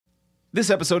This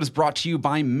episode is brought to you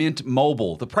by Mint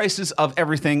Mobile. The prices of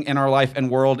everything in our life and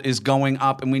world is going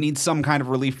up, and we need some kind of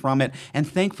relief from it. And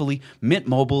thankfully, Mint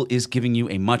Mobile is giving you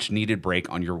a much-needed break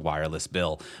on your wireless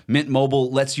bill. Mint Mobile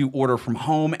lets you order from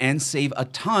home and save a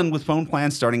ton with phone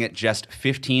plans starting at just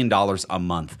 $15 a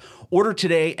month. Order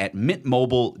today at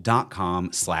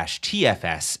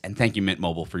mintmobile.com/TFS. And thank you, Mint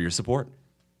Mobile, for your support.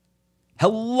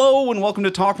 Hello and welcome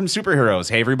to Talk from Superheroes.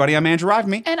 Hey everybody, I'm Andrew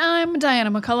Riveme. And I'm Diana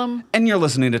McCullum. And you're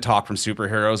listening to Talk from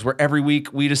Superheroes, where every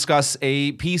week we discuss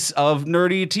a piece of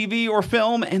nerdy TV or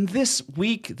film. And this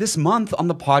week, this month on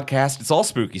the podcast, it's all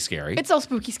spooky scary. It's all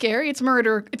spooky scary. It's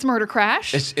murder. It's murder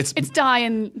crash. It's die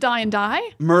and die.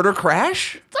 Murder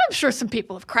crash? I'm sure some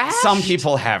people have crashed. Some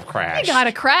people have crashed. You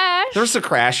gotta crash. There's a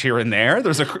crash here and there.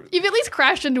 You've at least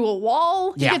crashed into a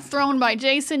wall. Yeah. You get thrown by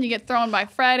Jason. You get thrown by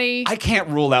Freddy. I can't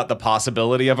rule out the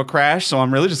possibility of a crash, so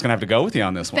I'm really just gonna have to go with you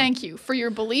on this one. Thank you for your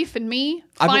belief in me,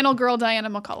 final girl Diana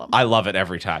McCullum. I love it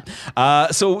every time.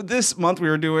 So this month we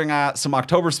were doing some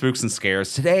October spooks and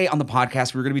scares. Today on the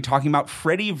podcast we're going to be talking about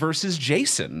Freddy versus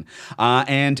Jason,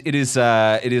 and it is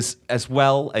as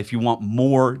well. If you want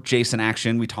more Jason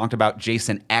action, we talked about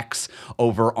Jason X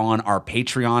over on our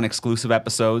Patreon exclusive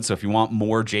episode. So if you want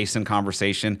more Jason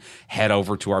conversation, head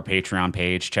over to our Patreon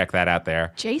page. Check that out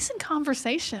there. Jason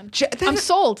conversation. I'm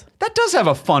sold. That does have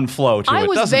a fun flow to it. I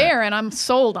was doesn't there it? And I'm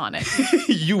sold on it.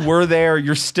 You were there.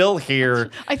 You're still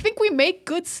here. I think we make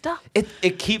good stuff.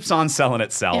 It keeps on selling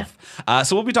itself. Yeah.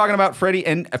 So we'll be talking about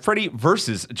Freddy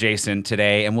versus Jason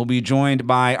today, and we'll be joined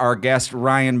by our guest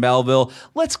Ryan Belleville.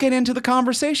 Let's get into the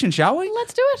conversation, shall we?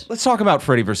 Let's do it. Let's talk about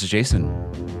Freddy versus Jason.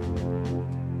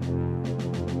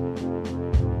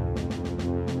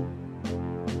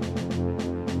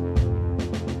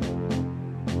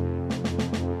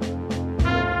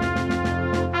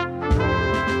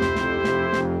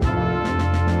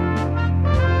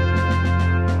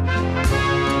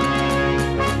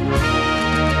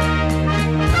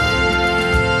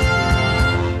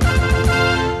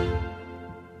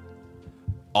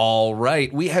 All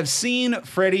right, we have seen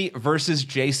Freddy versus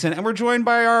Jason, and we're joined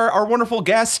by our wonderful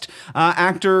guest,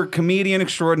 actor, comedian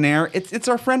extraordinaire. It's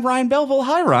our friend Ryan Belleville.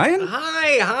 Hi, Ryan.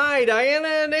 Hi, Diana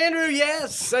and Andrew.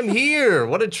 Yes, I'm here.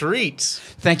 What a treat.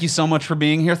 Thank you so much for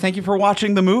being here. Thank you for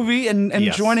watching the movie and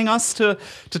yes. joining us to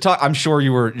talk. I'm sure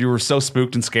you were so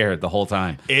spooked and scared the whole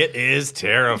time. It is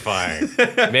terrifying.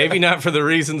 Maybe not for the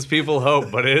reasons people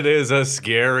hope, but it is a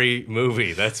scary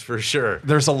movie. That's for sure.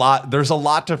 There's a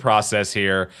lot to process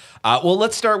here. Well,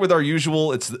 let's start with our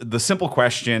usual. It's the simple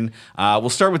question. We'll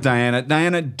start with Diana.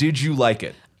 Diana, did you like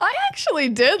it? I actually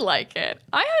did like it.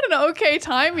 I had an okay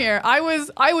time here. I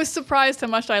was surprised how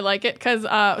much I like it because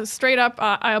straight up,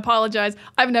 I apologize.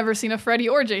 I've never seen a Freddy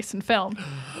or Jason film.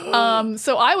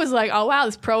 So I was like, oh wow,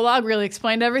 this prologue really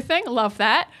explained everything. Love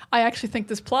that. I actually think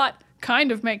this plot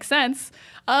kind of makes sense.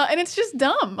 And it's just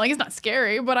dumb. Like, it's not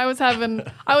scary, but I was having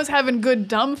good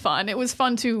dumb fun. It was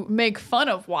fun to make fun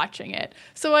of watching it.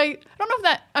 So I don't know if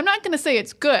that, I'm not going to say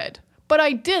it's good, but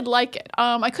I did like it.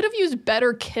 I could have used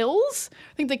better kills.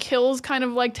 I think the kills kind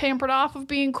of like tampered off of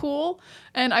being cool.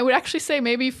 And I would actually say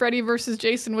maybe Freddy versus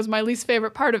Jason was my least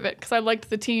favorite part of it because I liked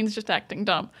the teens just acting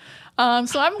dumb.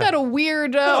 So I've got a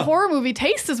weird horror movie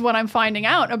taste is what I'm finding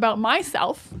out about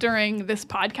myself during this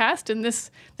podcast and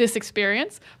this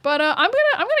experience. But I'm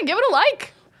gonna give it a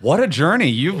like. What a journey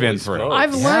you've been through.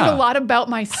 I've learned a lot about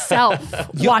myself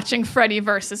watching Freddy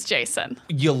versus Jason.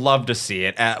 You love to see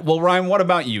it. Well, Ryan, what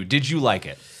about you? Did you like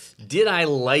it? Did I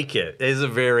like it? It is a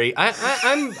very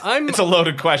I'm It's a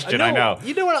loaded question, I know.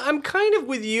 You know what? I'm kind of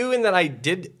with you in that I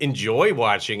did enjoy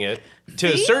watching it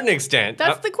to a certain extent.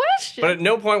 That's the question. But at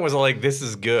no point was I like, this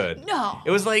is good. No.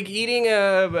 It was like eating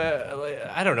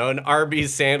an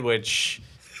Arby's sandwich.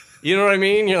 You know what I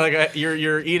mean? You're like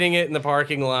you're eating it in the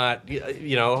parking lot,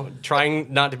 you know,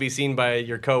 trying not to be seen by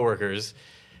your coworkers.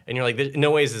 And you're like,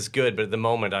 no way is this good, but at the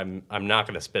moment, I'm not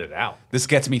going to spit it out. This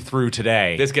gets me through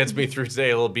today. A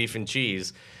little beef and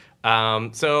cheese.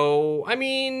 So, I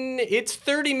mean, it's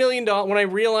 $30 million.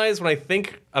 When I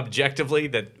think objectively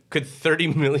that could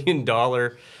 $30 million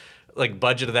like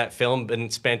budget of that film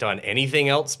been spent on anything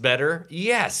else better?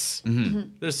 Yes.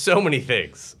 Mm-hmm. There's so many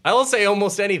things. I will say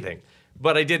almost anything.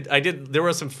 But there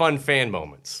were some fun fan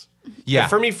moments. Yeah. But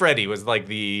for me, Freddy was like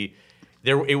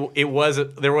there was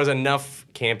enough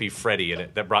campy Freddy in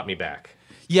it that brought me back.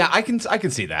 Yeah, I can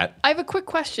see that. I have a quick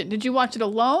question. Did you watch it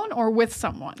alone or with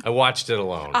someone? I watched it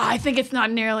alone. I think it's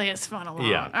not nearly as fun alone.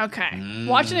 Yeah. Okay.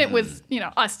 Watching it with,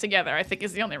 us together, I think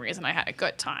is the only reason I had a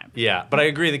good time. Yeah, but I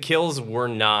agree. The kills were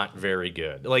not very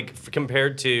good. Like,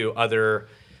 compared to other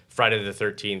Friday the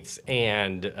 13th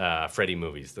and Freddy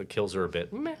movies, the kills are a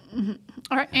bit meh. Mm-hmm.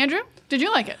 All right, Andrew, did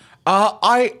you like it?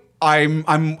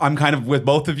 I'm kind of with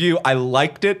both of you. I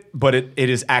liked it, but it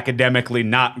is academically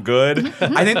not good.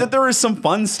 I think that there is some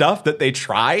fun stuff that they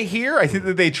try here. I think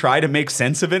that they try to make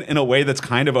sense of it in a way that's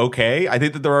kind of okay. I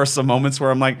think that there are some moments where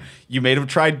I'm like, you may have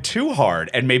tried too hard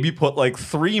and maybe put like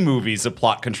 3 movies of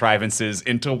plot contrivances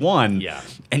into one. Yeah.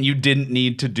 And you didn't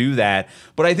need to do that.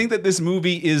 But I think that this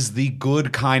movie is the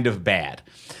good kind of bad.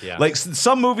 Yeah. Like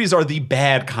some movies are the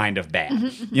bad kind of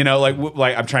bad. You know,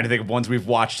 like I'm trying to think of ones we've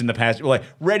watched in the past. Like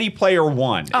Ready Player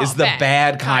One is the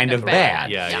bad kind of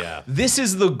bad. Yeah. This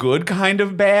is the good kind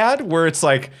of bad, where it's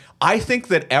like, I think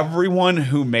that everyone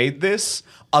who made this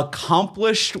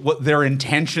accomplished what their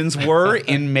intentions were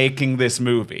in making this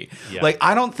movie. Yeah. Like,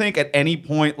 I don't think at any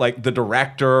point, like, the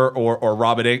director or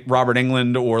Robert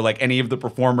Englund or, like, any of the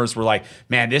performers were like,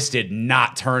 man, this did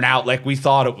not turn out like we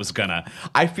thought it was gonna.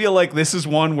 I feel like this is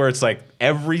one where it's like,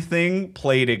 everything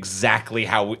played exactly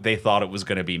how they thought it was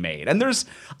gonna be made. And there's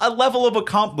a level of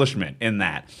accomplishment in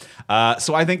that.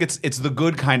 So I think it's the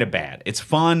good kind of bad. It's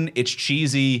fun, it's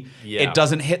cheesy, it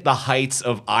doesn't hit the heights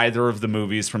of either of the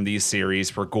movies from these series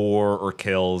for gore or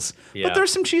kills, but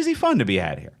there's some cheesy fun to be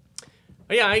had here.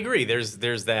 Yeah, I agree. There's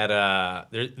that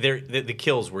the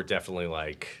kills were definitely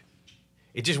like,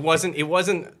 it just wasn't. It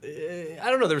wasn't. I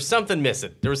don't know. There was something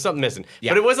missing.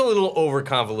 But it was a little over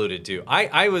convoluted too.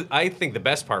 I think the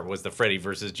best part was the Freddy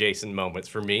versus Jason moments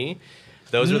for me.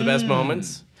 Those were the best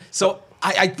moments. So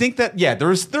I think that,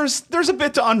 there's a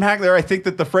bit to unpack there. I think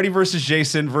that the Freddy versus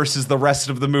Jason versus the rest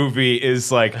of the movie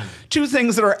is like two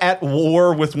things that are at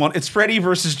war with one. It's Freddy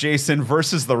versus Jason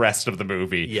versus the rest of the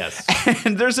movie. Yes.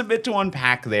 And there's a bit to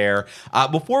unpack there.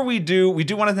 Before we do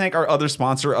want to thank our other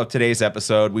sponsor of today's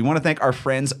episode. We want to thank our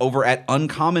friends over at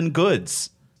Uncommon Goods.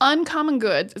 Uncommon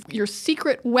Goods is your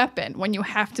secret weapon when you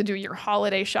have to do your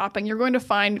holiday shopping. You're going to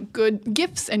find good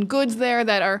gifts and goods there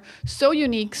that are so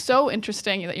unique, so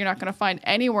interesting that you're not going to find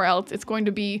anywhere else. It's going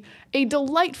to be a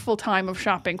delightful time of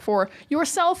shopping for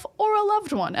yourself or a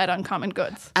loved one at Uncommon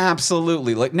Goods.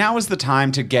 Absolutely. Like, now is the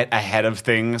time to get ahead of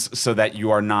things so that you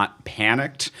are not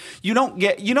panicked. You don't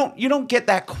get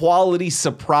that quality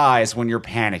surprise when you're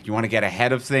panicked. You want to get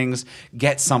ahead of things,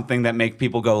 get something that make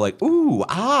people go like, ooh,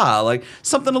 like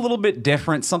something a little bit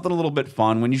different, something a little bit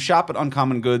fun. When you shop at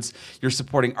Uncommon Goods, you're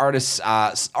supporting artists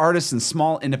and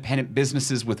small independent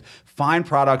businesses with fine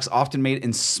products, often made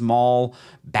in small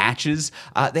batches.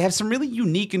 They have some really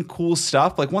unique and cool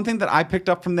stuff. Like, one thing that I picked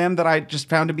up from them that I just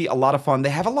found to be a lot of fun, they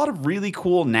have a lot of really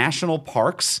cool national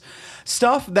parks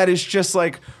stuff that is just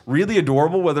like really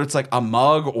adorable, whether it's like a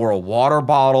mug or a water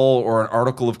bottle or an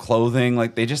article of clothing.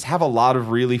 Like, they just have a lot of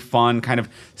really fun kind of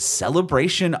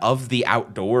celebration of the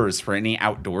outdoors for any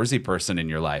outdoorsy person in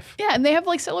your life. Yeah, and they have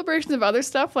like celebrations of other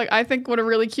stuff. Like, I think what a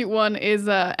really cute one is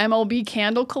MLB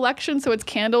candle collection. So it's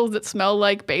candles that smell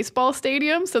like baseball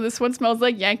stadiums. So this one smells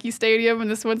like Yankee Stadium and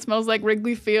this one smells like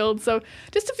Wrigley Field. So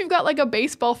just if you've got like a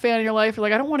baseball fan in your life, you're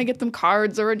like, I don't want to get them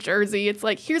cards or a jersey. It's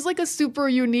like, here's like a super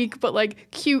unique but like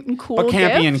cute and cool but campy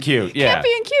gift. And cute, yeah.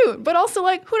 Campy and cute, but also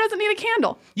like, who doesn't need a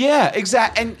candle? Yeah,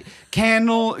 exactly. And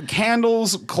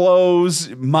candles, clothes,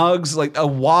 mugs, like a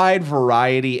wide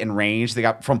variety and range. They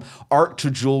got from art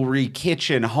to jewelry,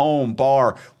 kitchen, home,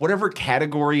 bar, whatever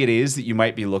category it is that you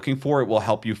might be looking for, it will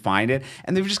help you find it.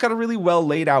 And they've just got a really well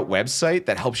laid out website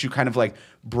that helps you kind of like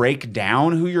break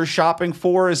down who you're shopping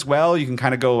for as well. You can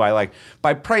kind of go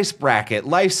by price bracket,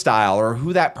 lifestyle, or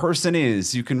who that person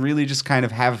is. You can really just kind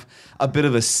of have a bit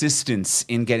of assistance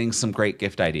in getting some great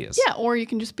gift ideas. Yeah, or you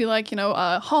can just be like,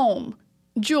 home,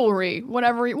 jewelry,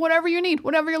 whatever you need,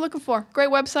 whatever you're looking for. Great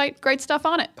website, great stuff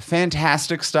on it.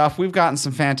 Fantastic stuff. We've gotten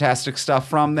some fantastic stuff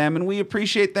from them, and we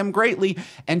appreciate them greatly.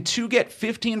 And to get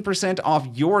 15% off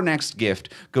your next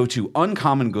gift, go to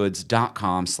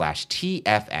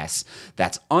uncommongoods.com/TFS.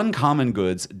 That's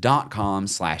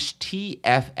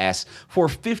uncommongoods.com/TFS for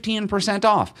 15%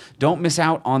 off. Don't miss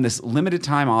out on this limited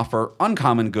time offer.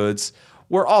 Uncommon Goods.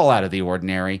 We're all out of the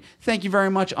ordinary. Thank you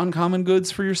very much, Uncommon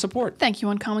Goods, for your support. Thank you,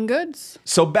 Uncommon Goods.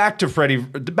 So back to Freddy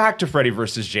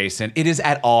versus Jason. It is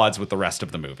at odds with the rest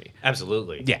of the movie.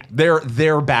 Absolutely. Yeah,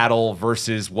 their battle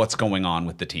versus what's going on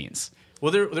with the teens.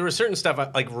 Well, there was certain stuff,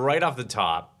 like right off the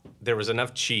top, there was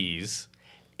enough cheese.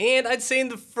 And I'd say in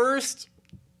the first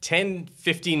 10,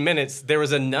 15 minutes, there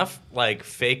was enough like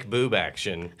fake boob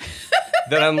action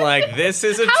that I'm like, this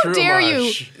is a true How dare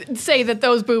homage. you say that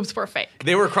those boobs were fake?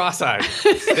 They were cross-eyed.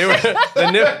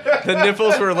 The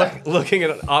nipples were looking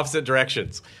in opposite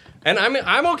directions. And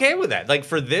I'm okay with that. Like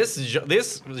for this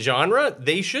genre,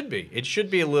 they should be. It should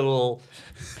be a little.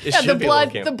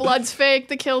 The blood's fake.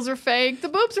 The kills are fake. The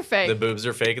boobs are fake. The boobs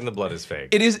are fake, and the blood is fake.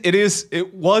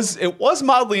 It was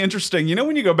mildly interesting. You know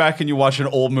when you go back and you watch an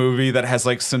old movie that has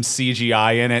like some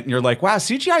CGI in it, and you're like, wow,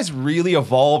 CGI's really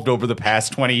evolved over the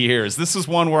past 20 years. This is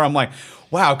one where I'm like,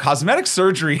 wow, cosmetic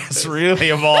surgery has really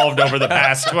evolved over the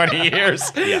past 20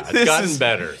 years. Yeah, it's gotten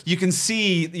better. You can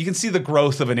see the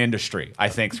growth of an industry, I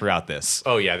think, throughout this.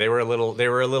 Oh yeah, they were a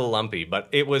little lumpy, but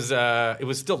it was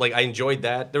still like I enjoyed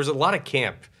that. There was a lot of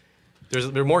camp. There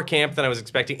were more camp than I was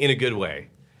expecting in a good way.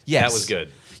 Yes. That was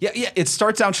good. Yeah, it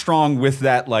starts out strong with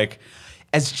that, like,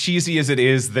 as cheesy as it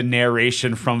is, the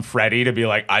narration from Freddy to be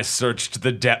like, I searched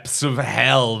the depths of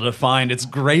hell to find its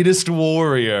greatest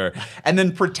warrior. And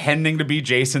then pretending to be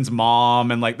Jason's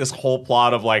mom and like this whole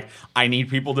plot of like, I need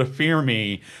people to fear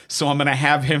me. So I'm going to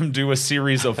have him do a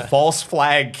series of false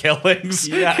flag killings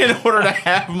in order to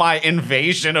have my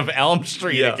invasion of Elm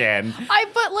Street again.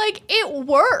 But like, it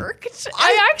worked.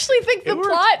 I actually think the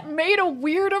plot made a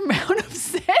weird amount of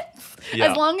sense.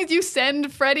 Yeah. As long as you send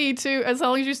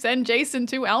Jason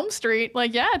to Elm Street,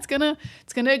 like, yeah, it's gonna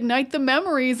ignite the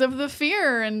memories of the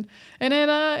fear, and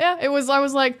I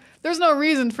was like, there's no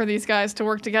reason for these guys to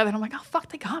work together. And I'm like, oh fuck,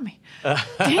 they got me.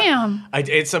 Damn.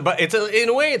 In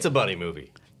a way, it's a buddy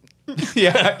movie.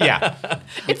 Yeah.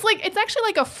 It's actually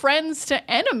like a friends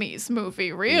to enemies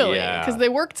movie, really, because they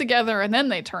work together and then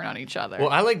they turn on each other. Well,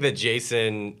 I like that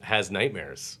Jason has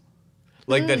nightmares.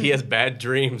 Like that he has bad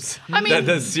dreams. I mean, that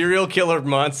the serial killer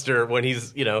monster, when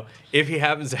he's, if he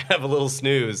happens to have a little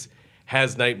snooze,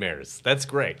 has nightmares. That's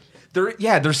great.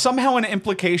 There's somehow an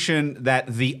implication that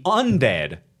the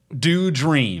undead do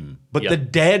dream, but the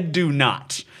dead do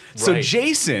not. So Right.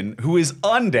 Jason, who is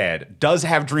undead, does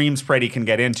have dreams Freddy can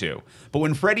get into. But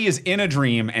when Freddy is in a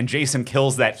dream and Jason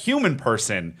kills that human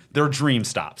person, their dream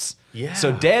stops. Yeah.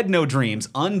 So dead, no dreams.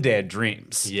 Undead,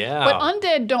 dreams. Yeah. but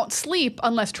undead don't sleep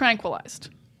unless tranquilized.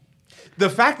 The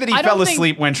fact that he fell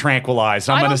asleep when tranquilized,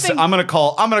 I'm gonna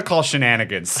call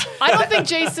shenanigans. I don't think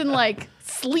Jason like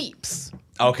sleeps.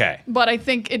 Okay. But I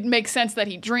think it makes sense that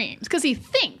he dreams because he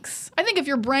thinks. I think if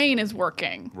your brain is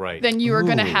working, then you are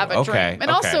going to have a dream. And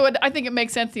also, I think it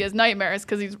makes sense he has nightmares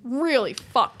because he's really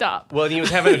fucked up. Well, he was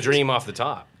having a dream off the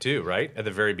top, too, right? At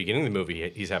the very beginning of the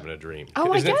movie, he's having a dream.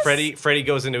 Oh, Isn't I guess. it Freddy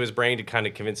goes into his brain to kind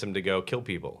of convince him to go kill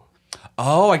people?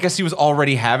 Oh, I guess he was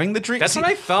already having the dream. That's what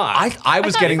I thought. I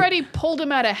was getting. Freddy pulled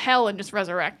him out of hell and just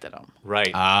resurrected him.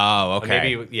 Right. Oh,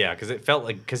 okay. Maybe, because it felt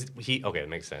like, okay, it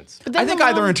makes sense. But then I think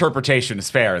either interpretation is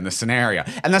fair in this scenario.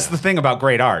 And that's the thing about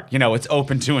great art. It's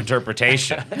open to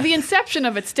interpretation. the inception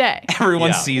of its day.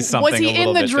 Everyone sees something Was he a little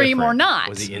in the bit dream or different. not?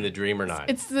 Was he in the dream or not?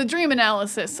 It's the dream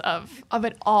analysis of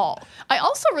it all. I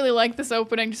also really like this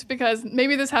opening just because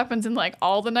maybe this happens in like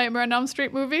all the Nightmare on Elm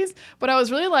Street movies, but I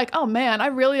was really like, oh man, I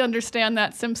really understand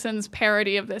that Simpsons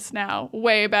parody of this now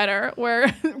way better, where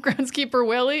groundskeeper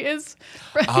Willie is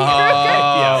Freddy Krueger.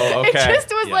 okay. It just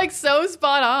was like so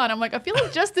spot on. I'm like, I feel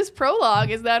like just this prologue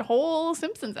is that whole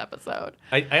Simpsons episode.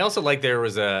 I also like there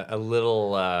was a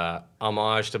little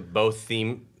homage to both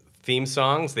theme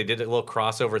songs. They did a little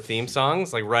crossover theme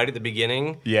songs, like right at the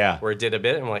beginning. Yeah. Where it did a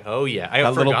bit. I'm like, oh yeah.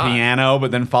 A little piano,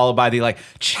 but then followed by the like.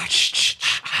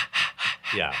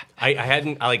 Yeah.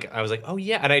 I was like, oh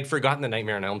yeah. And I'd forgotten the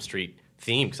Nightmare on Elm Street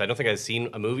theme because I don't think I've seen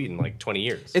a movie in like 20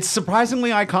 years. It's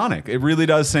surprisingly iconic. It really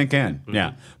does sink in. Mm-hmm.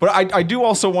 Yeah. But I do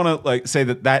also want to like say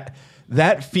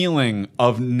that feeling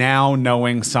of now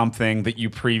knowing something that you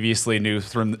previously knew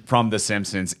from The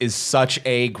Simpsons is such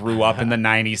a grew up in the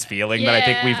 90s feeling that I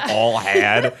think we've all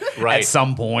had at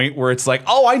some point where it's like,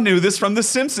 oh, I knew this from The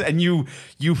Simpsons. And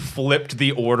you flipped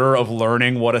the order of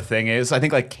learning what a thing is. I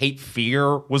think like Cape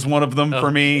Fear was one of them for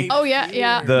me. Oh,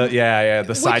 yeah.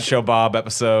 The Sideshow Bob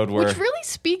episode. Which really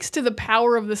speaks to the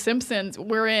power of The Simpsons,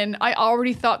 wherein I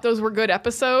already thought those were good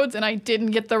episodes and I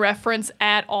didn't get the reference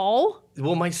at all.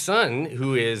 Well, my son,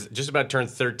 who is just about turned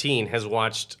 13, has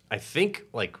watched, I think,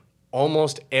 like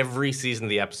almost every season of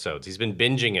the episodes. He's been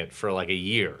binging it for like a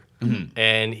year. Mm-hmm.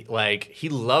 And like he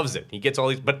loves it. He gets all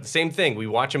these, but the same thing. We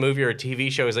watch a movie or a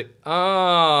TV show. He's like,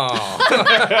 oh,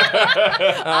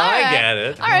 I get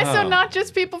it. All right, so not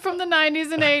just people from the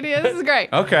 90s and 80s. This is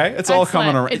great. Okay, it's all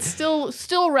coming around. It's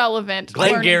still relevant.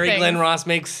 Glenn Ross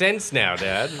makes sense now,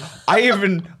 Dad. I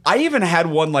even had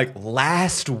one like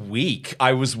last week.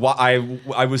 I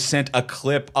was sent a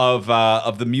clip of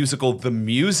the musical The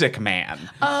Music Man,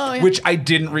 which I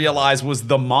didn't realize was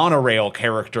the monorail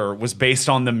character was based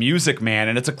on the Music Music Man,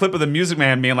 and it's a clip of the Music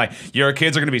Man being like, "Your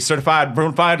kids are going to be certified,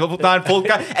 bona fide, full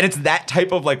guy," and it's that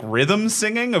type of like rhythm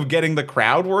singing of getting the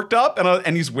crowd worked up,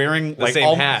 and he's wearing like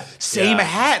same hat. Same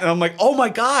hat, and I'm like, oh my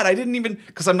god, I didn't even,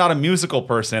 because I'm not a musical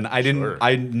person,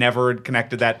 I never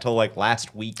connected that till like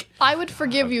last week. I would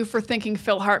forgive you for thinking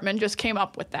Phil Hartman just came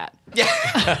up with that.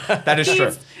 Yeah, that is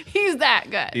true. He's that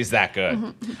good. He's that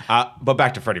good. But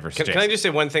back to Freddy versus Jason. Can I just say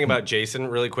one thing about Jason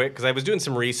really quick? Because I was doing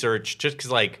some research just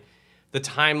because like the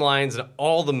timelines and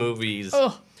all the movies.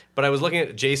 Ugh. But I was looking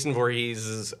at Jason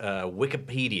Voorhees'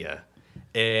 Wikipedia.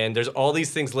 And there's all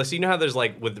these things listed. You know how there's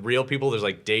like with real people, there's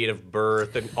like date of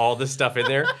birth and all this stuff in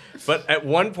there. But at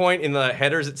one point in the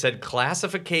headers, it said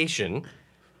classification,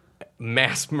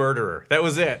 mass murderer. That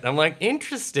was it. I'm like,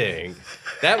 interesting.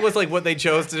 That was like what they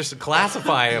chose to just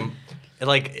classify him.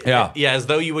 Like, yeah, as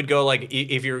though you would go like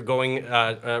if you're going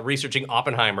researching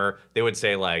Oppenheimer, they would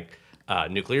say like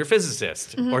nuclear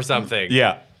physicist or something.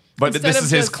 Yeah. But Instead this of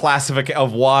is his just- classification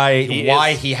of why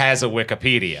he has a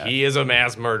Wikipedia. He is a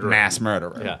mass murderer. Mass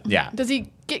murderer. Yeah. Does he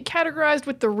get categorized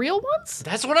with the real ones?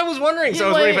 That's what I was wondering. So I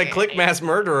was Like- wondering if I click mass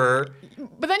murderer.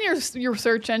 But then your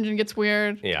search engine gets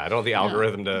weird. Yeah, I don't have the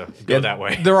algorithm to go that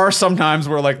way. There are some times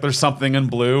where like there's something in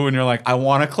blue and you're like, I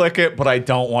want to click it, but I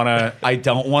don't want to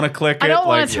click it. I don't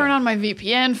want Like, to turn on my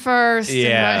VPN first.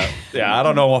 Yeah, yeah. I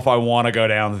don't know if I want to go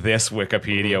down this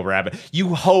Wikipedia rabbit.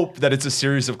 You hope that it's a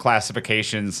series of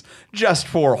classifications just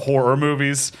for horror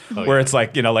movies, where it's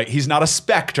like, you know, like he's not a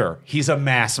specter, he's a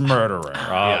mass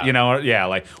murderer. You know,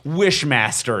 like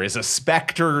Wishmaster is a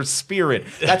specter spirit.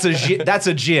 That's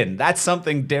a jinn. That's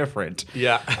something different.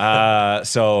 Yeah.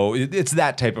 So it's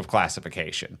that type of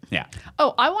classification. Yeah.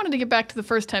 Oh, I wanted to get back to the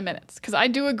first 10 minutes because I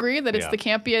do agree that it's the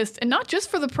campiest, and not just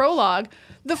for the prologue.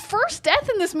 The first death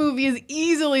in this movie is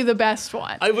easily the best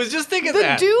one. I was just thinking The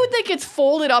that. dude that gets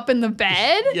folded up in the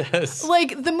bed. Yes. Like,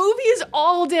 the movie is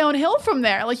all downhill from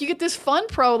there. Like, you get this fun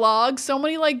prologue, so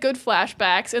many, like, good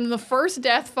flashbacks, and the first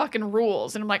death fucking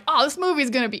rules. And I'm like, oh, this movie's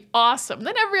gonna be awesome.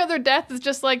 Then every other death is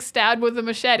just, like, stabbed with a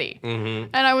machete. And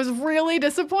I was really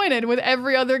disappointed with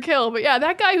every other kill. But yeah,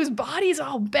 that guy whose body's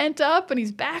all bent up and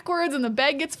he's backwards and the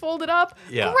bed gets folded up.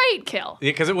 Yeah. Great kill. Yeah,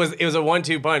 because it was a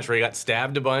 1-2 punch where he got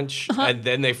stabbed a bunch and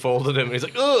then they folded him. And he's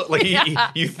like, ugh, like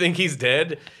you think he's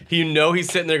dead. You know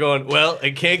he's sitting there going, well,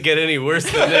 it can't get any worse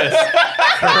than this.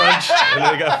 Crunch, and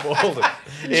then he got folded.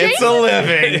 It's a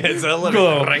living. It's a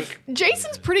living.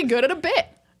 Jason's pretty good at a bit.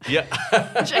 Yeah.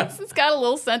 Jason's got a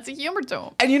little sense of humor to him.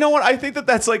 And you know what? I think that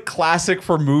that's like classic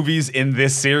for movies in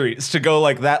this series to go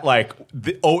like that, like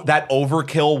that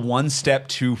overkill one step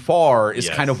too far is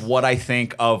kind of what I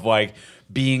think of like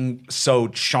being so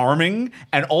charming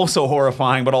and also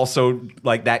horrifying, but also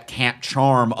like that camp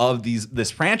charm of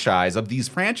these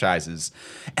franchises.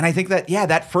 And I think that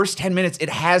that first 10 minutes, it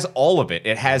has all of it.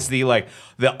 It has the like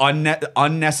the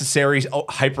unnecessary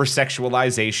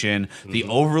hypersexualization, the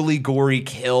overly gory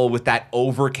kill with that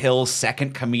overkill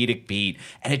second comedic beat,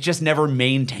 and it just never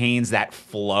maintains that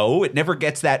flow. It never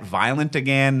gets that violent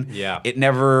again. Yeah. It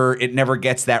never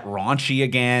gets that raunchy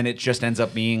again. It just ends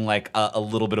up being like a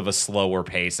little bit of a slower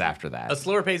pace after that. A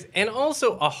slower pace and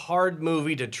also a hard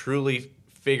movie to truly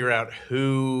figure out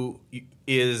who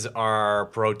is our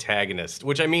protagonist,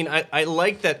 which I mean, I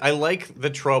like that. I like the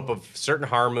trope of certain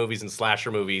horror movies and slasher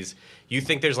movies. You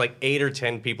think there's like 8 or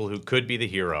 10 people who could be the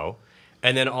hero,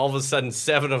 and then all of a sudden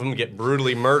 7 of them get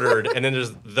brutally murdered, and then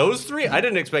there's those 3. I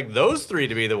didn't expect those 3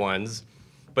 to be the ones,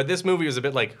 but this movie was a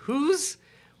bit like, am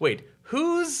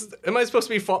I supposed to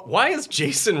be? Why is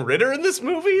Jason Ritter in this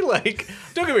movie? Like,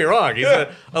 don't get me wrong, he's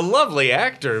a lovely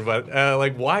actor, but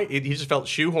like, why? He just felt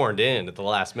shoehorned in at the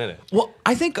last minute. Well,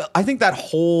 I think that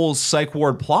whole psych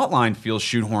ward plotline feels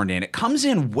shoehorned in. It comes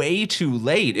in way too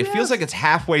late. It feels like it's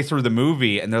halfway through the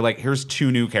movie, and they're like, "Here's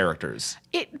 2 new characters."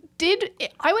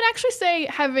 I would actually say,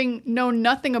 having known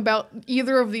nothing about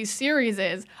either of these series,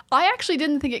 I actually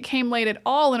didn't think it came late at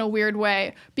all in a weird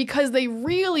way, because they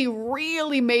really,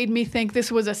 really made me think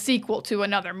this was a sequel to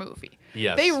another movie.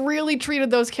 Yes. They really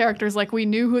treated those characters like we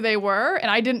knew who they were,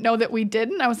 and I didn't know that we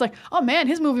didn't. I was like, oh man,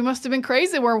 his movie must have been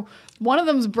crazy where one of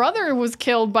them's brother was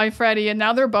killed by Freddy and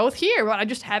now they're both here, but I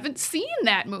just haven't seen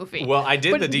that movie. Well, I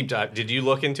did the deep dive. Did you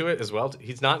look into it as well?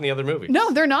 He's not in the other movie.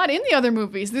 No, they're not in the other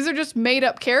movies. These are just made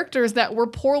up characters that were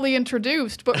poorly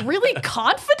introduced, but really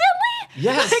confidently?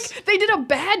 Yes. Like, they did a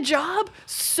bad job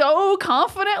so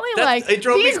confidently. It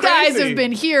drove me these guys crazy. have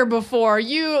been here before.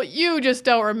 You just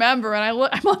don't remember. And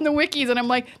I'm on the wikis and I'm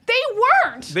like, they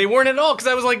weren't. They weren't at all, because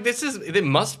I was like,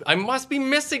 I must be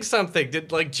missing something.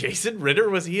 Did like Jason Ritter,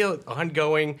 was he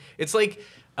ongoing? It's like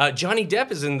Johnny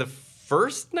Depp is in the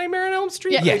first Nightmare on Elm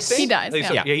Street. Yeah, Yes. he dies.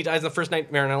 So, Yeah. he dies in the first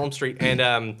Nightmare on Elm Street,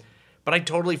 and but But I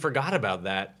totally forgot about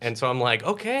that. And so I'm like,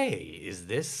 okay, is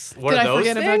this one Did of I those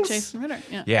forget things? about Jason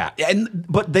Ritter? Yeah,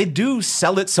 but they do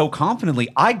sell it so confidently.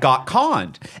 I got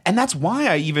conned, and that's why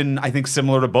I think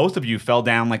similar to both of you, fell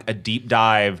down like a deep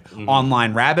dive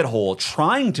online rabbit hole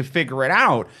trying to figure it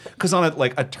out. Because on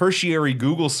a tertiary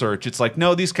Google search, it's like,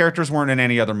 no, these characters weren't in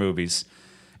any other movies,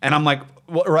 and I'm like.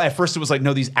 Well, or at first it was like,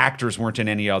 no, these actors weren't in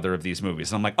any other of these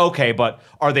movies. And I'm like, okay, but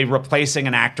are they replacing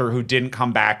an actor who didn't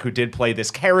come back, who did play this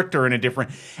character in a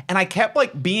different... And I kept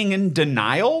like being in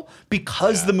denial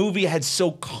because the movie had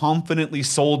so confidently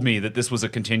sold me that this was a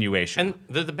continuation. And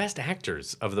they're the best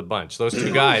actors of the bunch. Those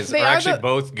two guys are actually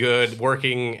both good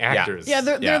working actors. Yeah,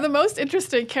 they're the most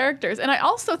interesting characters. And I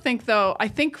also think, though,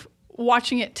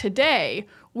 watching it today,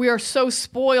 we are so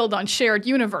spoiled on shared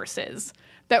universes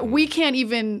that we can't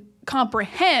even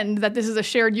comprehend that this is a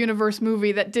shared universe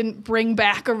movie that didn't bring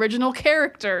back original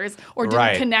characters or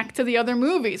didn't connect to the other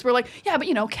movies. We're like, yeah, but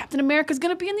Captain America's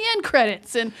gonna be in the end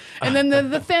credits, and then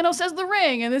the Thanos has the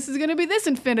ring, and this is gonna be this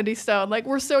Infinity Stone. Like,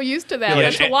 we're so used to that.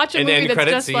 And to watch a movie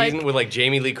that's just scene with like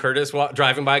Jamie Lee Curtis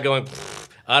driving by, going,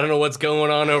 I don't know what's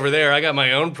going on over there. I got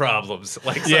my own problems.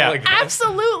 Like that.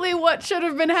 Absolutely what should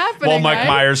have been happening. Well, Mike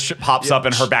Myers pops up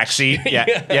in her backseat.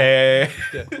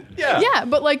 Yeah,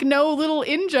 but like no little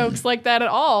in-jokes like that at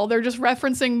all. They're just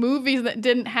referencing movies that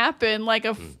didn't happen, like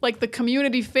the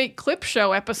Community fake clip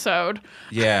show episode.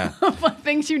 Yeah. Of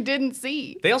things you didn't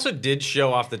see. They also did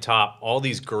show off the top all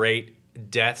these great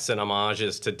deaths and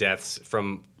homages to deaths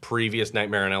from previous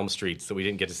Nightmare on Elm Streets that we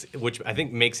didn't get to see, which I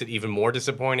think makes it even more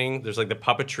disappointing. There's like the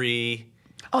puppetry.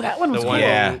 Oh, that one was cool.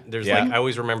 There's like, I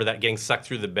always remember that getting sucked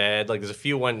through the bed. Like there's a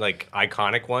few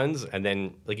iconic ones, and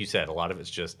then like you said, a lot of it's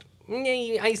just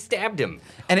I stabbed him.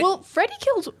 And Freddy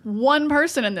kills one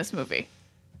person in this movie.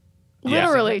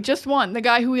 Literally, just one. The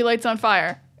guy who he lights on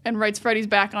fire and writes Freddy's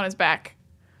back on his back.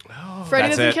 Oh, Freddy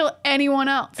doesn't kill anyone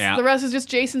else. Yeah. The rest is just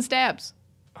Jason stabs.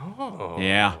 Oh.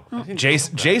 Yeah.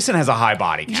 Jason has a high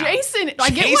body count. I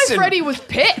get why Freddy was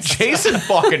pissed. Jason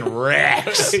fucking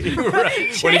wrecks.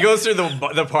 Right. When he goes through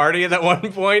the party at that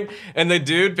one point and the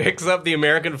dude picks up the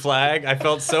American flag, I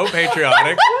felt so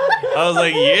patriotic. I was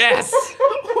like, yes.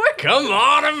 Come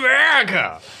on,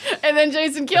 America. And then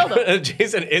Jason killed him.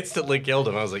 Jason instantly killed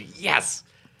him. I was like, yes.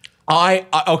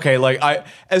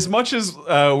 As much as we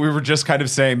were just kind of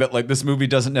saying that like this movie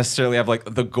doesn't necessarily have like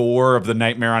the gore of the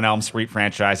Nightmare on Elm Street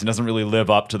franchise and doesn't really live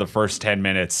up to the first 10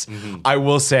 minutes, I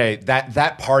will say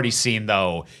that party scene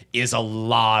though is a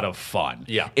lot of fun.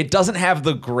 Yeah. It doesn't have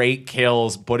the great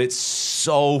kills, but it's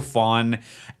so fun.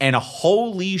 And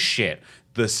holy shit,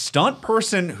 the stunt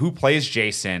person who plays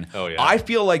Jason, I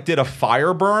feel like did a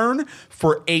fire burn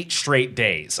for 8 straight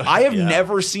days. I have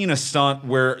never seen a stunt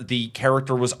where the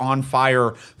character was on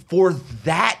fire for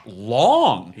that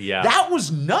long. Yeah. That was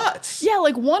nuts. Yeah,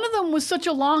 like one of them was such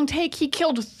a long take, he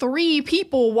killed 3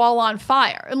 people while on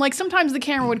fire. And like sometimes the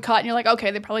camera would cut and you're like,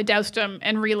 okay, they probably doused him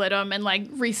and relit him and like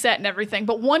reset and everything.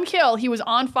 But one kill, he was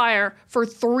on fire for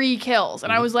 3 kills.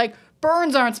 And I was like,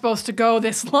 burns aren't supposed to go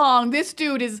this long. This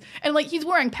dude is, and like he's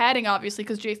wearing padding obviously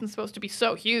because Jason's supposed to be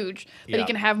so huge that he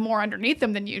can have more underneath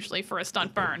him than usually for a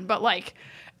stunt burn. But like,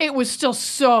 it was still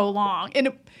so long in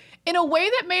a way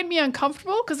that made me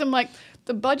uncomfortable because I'm like,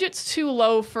 the budget's too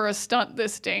low for a stunt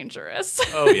this dangerous.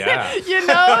 Oh, yeah. You get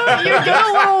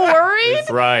a little worried.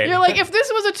 Right. You're like, if this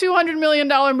was a $200 million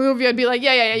movie, I'd be like,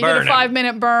 yeah, you did a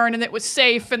 5-minute burn and it was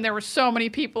safe and there were so many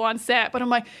people on set. But I'm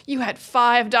like, you had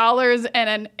 $5 and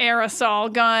an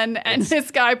aerosol gun and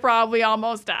this guy probably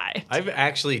almost died. I've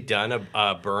actually done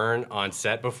a burn on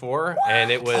set before, and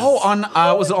it was...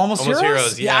 was it Almost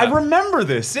Heroes? Yeah, I remember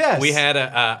this, yes. We had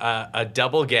a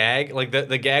double gag. Like,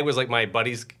 the gag was like my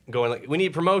buddies going like, we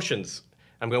need promotions.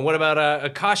 I'm going, what about a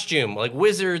costume? Like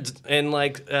wizards and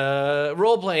like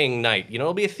role-playing night.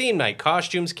 It'll be a theme night.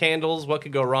 Costumes, candles, what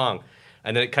could go wrong?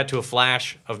 And then it cut to a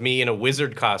flash of me in a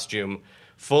wizard costume,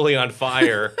 fully on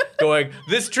fire, going,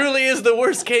 this truly is the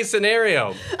worst case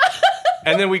scenario.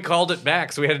 And then we called it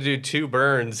back, so we had to do 2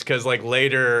 burns, because like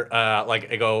later,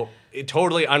 I go,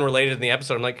 totally unrelated in the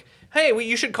episode, I'm like, hey,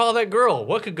 you should call that girl.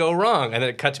 What could go wrong? And then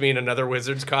it cut to me in another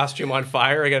wizard's costume on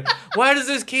fire again. Why does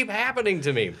this keep happening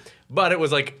to me? But it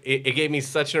was like, it gave me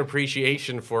such an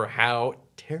appreciation for how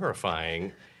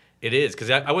terrifying it is. Because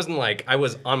I wasn't like, I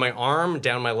was on my arm,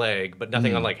 down my leg, but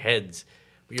nothing on like heads.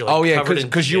 But you're like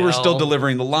because you were still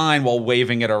delivering the line while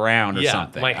waving it around or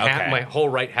something. My whole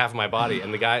right half of my body.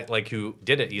 And the guy like who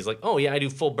did it, he's like, oh yeah, I do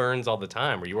full burns all the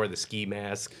time. Where you wear the ski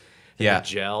mask. Yeah. the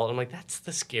gel. And I'm like, that's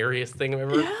the scariest thing I've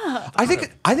ever. Yeah. I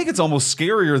think it's almost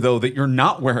scarier though that you're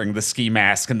not wearing the ski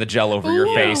mask and the gel over your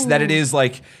Ooh. face. That it is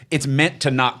like it's meant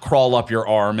to not crawl up your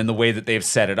arm in the way that they've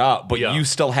set it up, but Yeah. you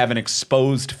still have an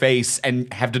exposed face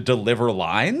and have to deliver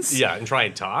lines. Yeah, and try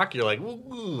and talk. You're like,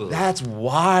 ooh. That's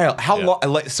wild. How Yeah.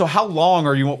 long? So how long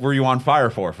were you on fire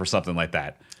for something like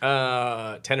that?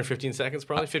 10 or 15 seconds,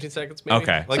 probably 15 seconds, maybe.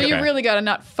 Okay. Like, So you Okay. really got to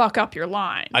not fuck up your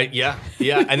line. yeah,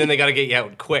 and then they got to get you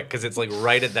out quick because it's like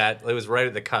right at that. It was right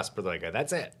at the cusp. But they're like,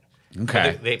 that's it.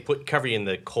 Okay. They cover you in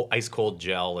the ice cold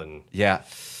gel and Yeah.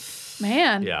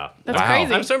 Man. yeah. That's Wow.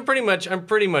 crazy. I'm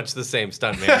pretty much the same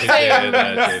stuntman. who did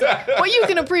that, dude. Well, you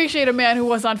can appreciate a man who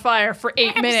was on fire for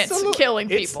 8 minutes Absolutely.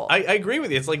 killing It's- people. I agree with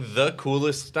you. It's like the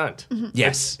coolest stunt.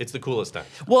 Yes. It's the coolest stunt.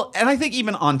 Well, and I think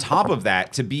even on top of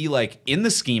that, to be like in the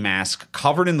ski mask,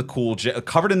 covered in the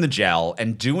covered in the gel,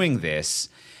 and doing this,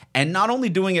 and not only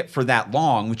doing it for that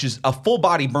long, which is a full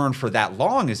body burn for that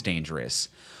long, is dangerous.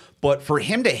 But for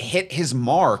him to hit his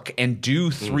mark and do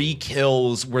 3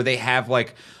 kills where they have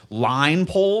like line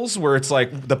pulls where it's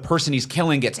like the person he's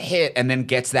killing gets hit and then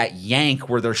gets that yank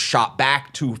where they're shot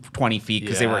back to 20 feet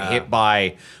because they were Yeah. hit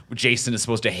by Jason is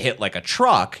supposed to hit like a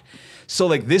truck. So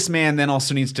like this man then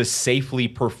also needs to safely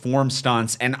perform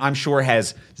stunts and I'm sure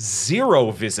has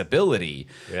 0 visibility.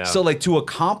 Yeah. So like to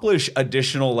accomplish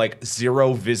additional like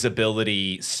 0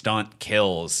 visibility stunt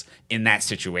kills in that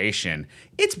situation,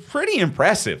 it's pretty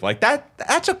impressive. Like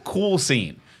that's a cool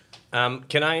scene.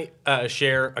 Can I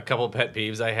share a couple pet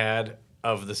peeves I had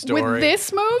of the story? With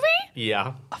this movie?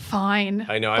 Yeah. Fine.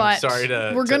 I know, I'm but sorry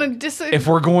to- We're to- going to If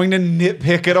we're going to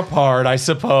nitpick it apart, I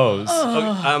suppose.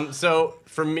 Okay, so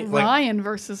for me, like, Ryan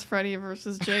versus Freddy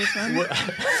versus Jason.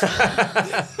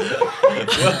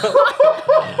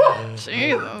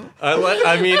 Jesus.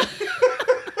 I mean,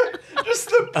 Just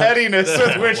the pettiness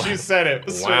with which you said it.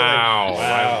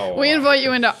 wow. We invite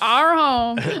you into our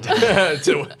home.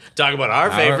 To talk about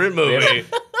our favorite movie.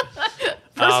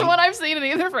 First one I've seen in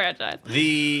either franchise.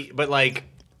 But like,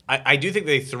 I do think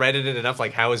they threaded it enough.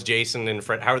 Like, how is Jason and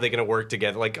Fred? How are they going to work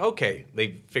together? Like, okay,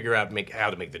 they figure out how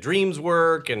to make the dreams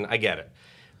work, and I get it.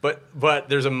 But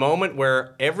there's a moment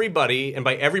where everybody, and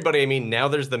by everybody I mean now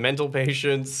there's the mental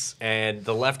patients and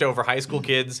the leftover high school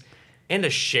kids, and a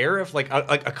sheriff, like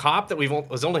a cop that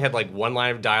has only had like one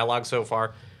line of dialogue so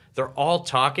far. They're all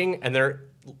talking, and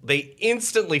they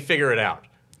instantly figure it out.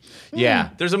 Yeah.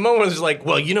 There's a moment where it's like,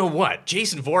 well, you know what?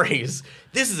 Jason Voorhees,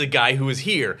 this is a guy who was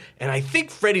here, and I think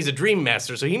Freddy's a dream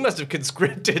master, so he must have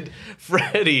conscripted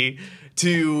Freddy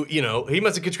to, he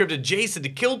must have conscripted Jason to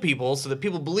kill people so that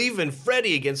people believe in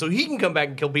Freddy again so he can come back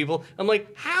and kill people. I'm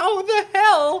like, how the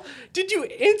hell did you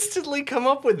instantly come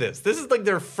up with this? This is like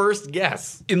their first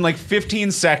guess. In like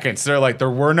 15 seconds, they're like,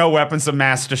 there were no weapons of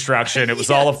mass destruction. It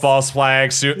was all a false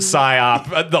flag,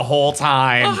 psyop the whole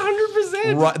time.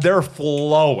 100%. They're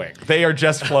flowing. They are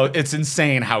just It's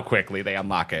insane how quickly they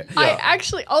unlock it. I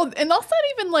actually, and that's not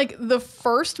even like the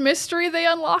first mystery they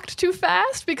unlocked too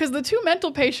fast because the 2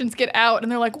 mental patients get out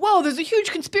and they're like, whoa, there's a huge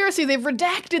conspiracy. They've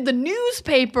redacted the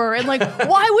newspaper. And like,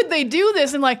 why would they do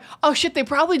this? And like, oh shit, they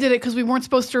probably did it because we weren't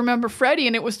supposed to remember Freddy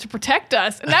and it was to protect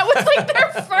us. And that was like their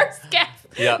first guess.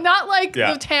 Yeah. Not like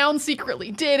Yeah. the town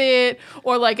secretly did it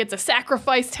or like it's a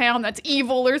sacrifice town that's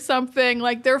evil or something.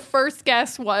 Like their first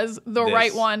guess was the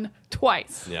right one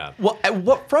twice. Yeah. Well,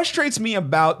 what frustrates me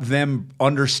about them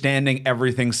understanding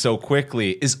everything so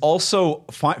quickly is also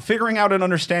figuring out and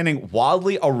understanding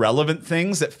wildly irrelevant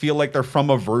things that feel like they're from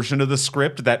a version of the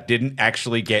script that didn't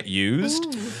actually get used.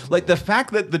 Ooh. Like the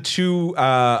fact that the 2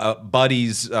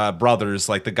 buddies, brothers,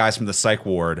 like the guys from the psych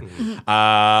ward,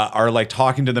 are like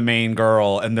talking to the main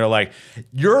girl and they're like,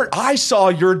 I saw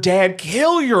your dad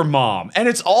kill your mom. And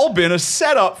it's all been a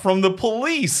setup from the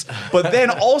police. But then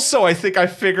also I think I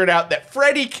figured out that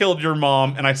Freddy killed your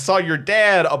mom and I saw your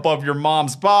dad above your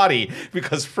mom's body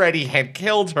because Freddy had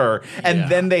killed her. And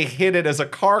then they hid it as a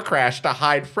car crash to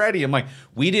hide Freddy. I'm like,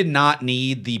 we did not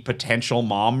need the potential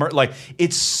mom. Like,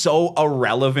 it's so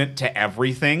irrelevant to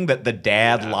everything that the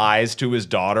dad lies to his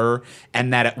daughter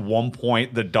and that at one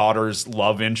point the daughter's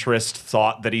love interest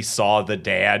thought that he saw the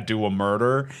dad do a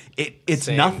murder. It's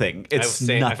Same. nothing. It's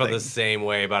nothing. I felt the same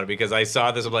way about it because I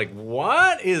saw this. I'm like,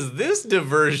 what is this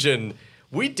diversion?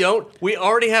 We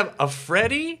already have a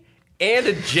Freddy and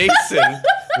a Jason.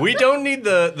 We don't need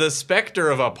the specter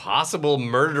of a possible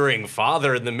murdering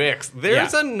father in the mix.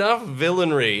 There's enough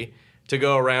villainy to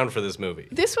go around for this movie.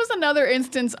 This was another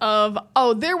instance of,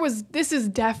 this is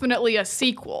definitely a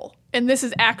sequel. And this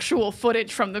is actual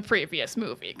footage from the previous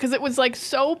movie. Because it was like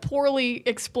so poorly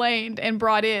explained and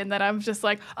brought in that I'm just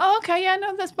like, oh, okay, yeah,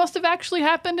 no, this must have actually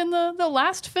happened in the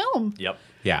last film. Yep.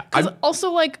 Yeah. Because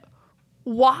also, like,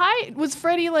 why was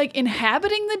Freddy like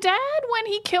inhabiting the dad when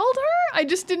he killed her? I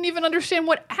just didn't even understand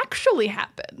what actually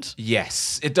happened.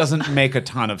 Yes, it doesn't make a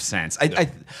ton of sense.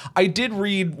 I did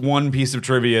read one piece of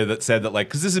trivia that said that, like,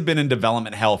 because this had been in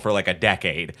development hell for like a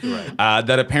decade,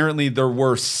 that apparently there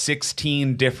were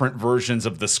 16 different versions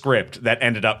of the script that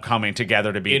ended up coming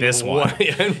together to be this one.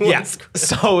 Yes.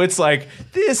 So it's like,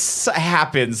 this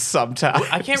happens sometimes.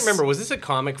 I can't remember. Was this a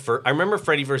comic first? I remember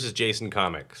Freddy versus Jason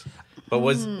comics. But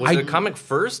was it a comic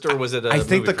first, or was it a I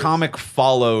think the movie comic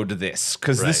followed this,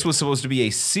 because this Right. was supposed to be a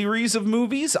series of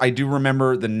movies. I do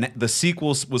remember the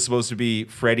sequel was supposed to be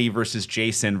Freddy versus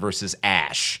Jason versus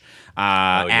Ash.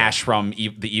 Ash from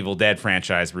the Evil Dead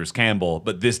franchise, Bruce Campbell,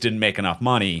 but this didn't make enough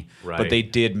money. Right. But they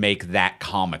did make that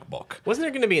comic book. Wasn't there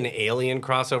going to be an Alien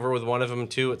crossover with one of them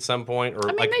too at some point? Or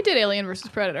I mean, they did Alien versus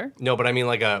Predator. No, but I mean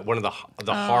like one of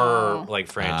the horror like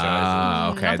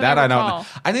franchises. Okay, Not that that I I don't know. recall.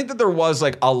 I think that there was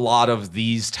like a lot of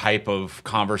these type of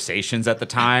conversations at the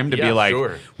time to be Yeah, like,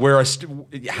 sure.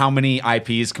 how many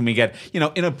IPs can we get? You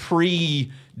know, in a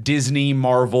pre-Disney,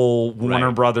 Marvel, Warner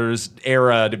Right. Brothers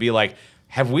era, to be like,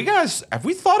 have we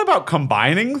thought about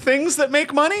combining things that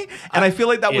make money? And I feel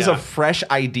like that was Yeah. a fresh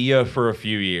idea for a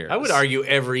few years. I would argue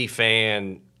every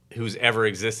fan who's ever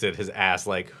existed has asked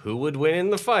like, who would win in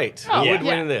the fight? Who would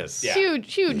win in this?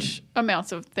 Huge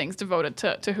amounts of things devoted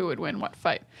to who would win what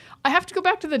fight. I have to go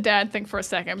back to the dad thing for a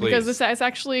second because Please. this is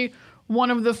actually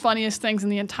one of the funniest things in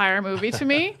the entire movie to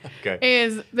me. Okay.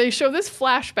 Is they show this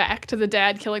flashback to the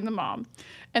dad killing the mom.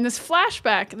 And this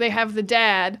flashback, they have the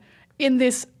dad in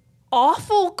this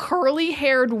awful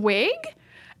curly-haired wig.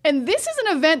 And this is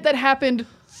an event that happened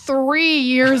 3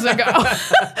 years ago.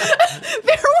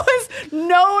 There was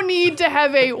no need to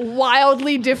have a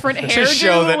wildly different hairdo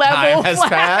show that level time has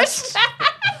passed.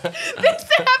 This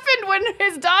happened when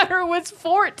his daughter was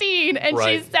 14 and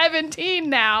Right. she's 17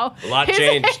 now. A lot his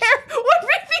changed. hair would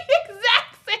be the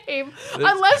exact same.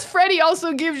 Unless Freddy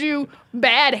also gives you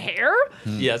bad hair.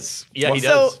 Yes. Yeah, he So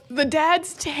does. the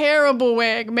dad's terrible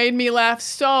wig made me laugh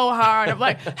so hard. I'm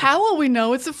like, how will we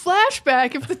know it's a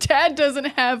flashback if the dad doesn't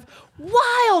have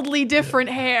wildly different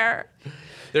hair?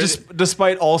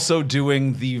 Despite also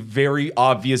doing the very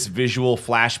obvious visual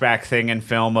flashback thing in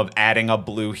film of adding a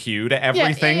blue hue to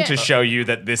everything yeah. to show you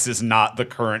that this is not the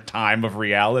current time of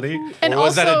reality. And Or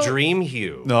was that a also- dream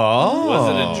hue? Oh. Was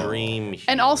it a dream hue?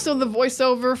 And also the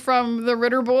voiceover from the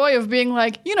Ritter boy of being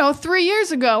like, 3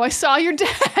 years ago, I saw your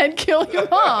dad kill your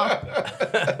mom.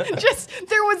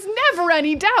 There was never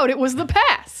any doubt it was the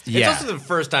past. It's also the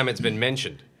first time it's been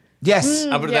mentioned. Yes.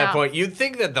 Up to Yeah. that point, you'd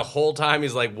think that the whole time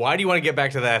he's like, why do you want to get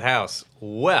back to that house?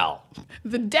 Well,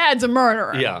 The dad's a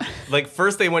murderer. yeah. Like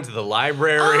first they went to the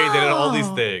library, they did all these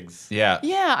things. Yeah.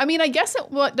 Yeah, I mean, I guess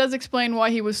it does explain why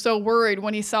he was so worried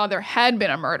when he saw there had been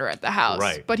a murder at the house.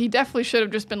 Right. But he definitely should have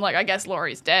just been like, I guess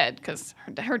Laurie's dead because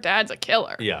her dad's a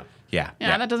killer. Yeah. Yeah.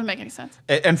 Yeah, that doesn't make any sense.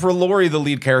 And for Laurie, the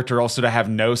lead character, also to have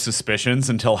no suspicions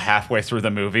until halfway through the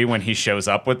movie when he shows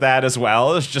up with that as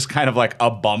well is just kind of like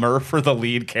a bummer for the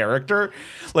lead character.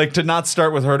 Like to not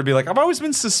start with her to be like, I've always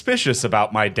been suspicious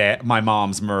about my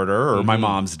mom's murder or my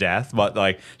mom's death, but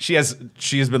like she has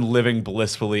been living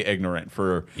blissfully ignorant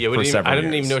for several years. I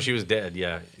didn't even know she was dead.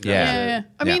 Yeah. Yeah.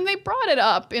 I Yeah. mean, they brought it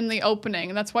up in the opening,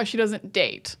 and that's why she doesn't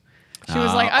date. She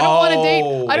was like, oh.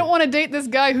 I don't want to date this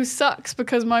guy who sucks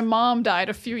because my mom died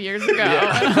a few years ago.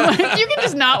 And I'm like, you can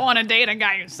just not want to date a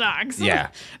guy who sucks. Yeah.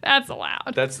 That's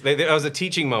allowed. That was a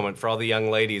teaching moment for all the young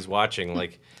ladies watching.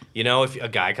 Like, if a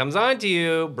guy comes on to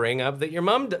you, bring up that your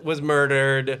mom was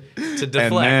murdered to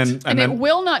deflect. And it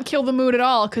will not kill the mood at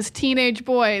all because teenage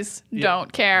boys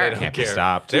don't care. They don't Can't be care.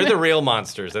 stopped. They're the real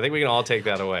monsters. I think we can all take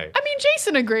that away. I mean,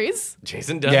 Jason agrees.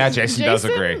 Jason does. Yeah, Jason does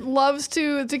agree. Loves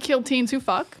to kill teens who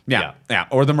fuck. Yeah.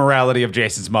 Or the morality of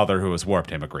Jason's mother, who has warped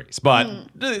him, agrees. But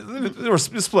we're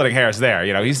splitting hairs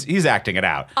there. He's acting it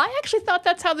out. I actually thought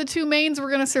that's how the two mains were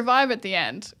going to survive at the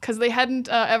end because they hadn't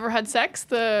ever had sex,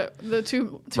 the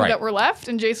two Right. that were left,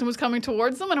 and Jason was coming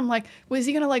towards them, and I'm like, was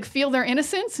he going to like feel their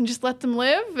innocence and just let them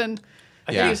live? And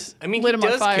Yeah. he just I mean, lit he him on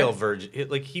does fire. kill virgin.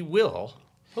 Like, he will.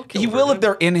 He'll kill He will virgin. if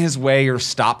they're in his way or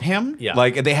stop him. Yeah.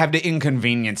 Like they have to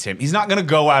inconvenience him. He's not going to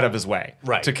go out of his way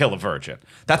Right. to kill a virgin.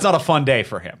 That's not a fun day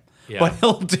for him. Yeah. But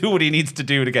he'll do what he needs to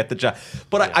do to get the job.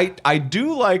 But I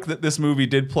do like that this movie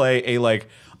did play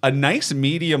a nice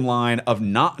medium line of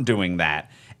not doing that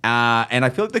And I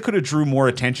feel like they could have drew more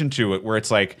attention to it, where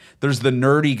it's like there's the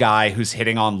nerdy guy who's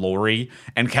hitting on Lori,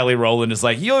 and Kelly Rowland is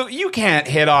like, you can't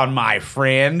hit on my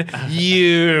friend,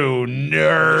 you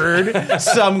nerd,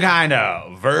 some kind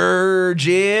of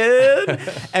virgin.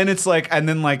 And it's like, and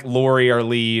then like Lori, our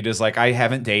lead, is like, I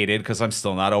haven't dated because I'm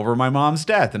still not over my mom's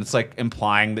death. And it's like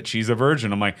implying that she's a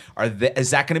virgin. I'm like,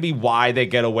 is that going to be why they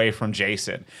get away from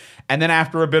Jason? And then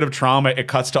after a bit of trauma, it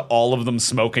cuts to all of them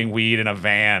smoking weed in a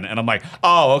van. And I'm like,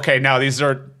 oh, okay, now these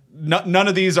are... none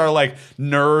of these are like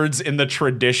nerds in the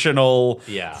traditional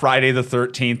Friday the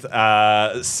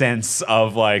 13th sense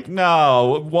of like,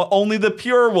 no, only the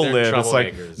pure will live. It's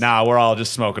like, nah, we're all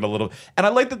just smoking a little. And I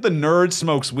like that the nerd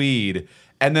smokes weed.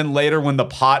 And then later when the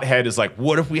pothead is like,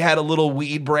 what if we had a little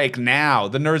weed break now?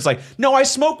 The nerd's like, no, I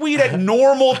smoke weed at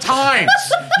normal times,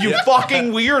 you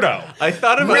fucking weirdo. I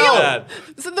thought about that.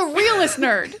 So the realist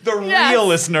nerd. The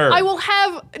realist nerd. I will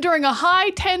have, during a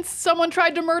high tense, someone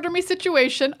tried to murder me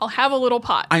situation, I'll have a little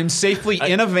pot. I'm safely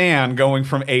in a van going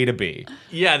from A to B.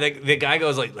 Yeah, the guy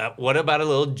goes like, what about a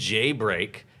little J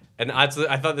break? And I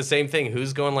thought the same thing.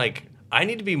 Who's going like, I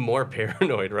need to be more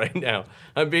paranoid right now.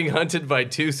 I'm being hunted by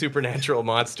 2 supernatural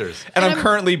monsters. And I'm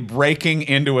currently breaking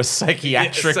into a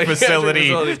psychiatric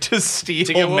facility to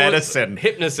steal medicine.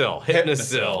 Hypnosil.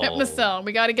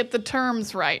 We got to get the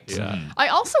terms right. Yeah. I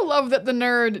also love that the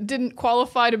nerd didn't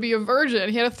qualify to be a virgin.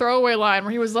 He had a throwaway line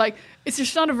where he was like, it's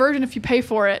just not a virgin if you pay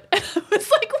for it. And I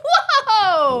was like,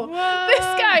 whoa, this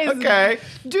guy's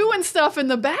doing stuff in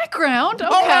the background. Okay.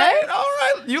 All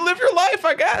right. You live your life,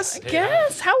 I guess. I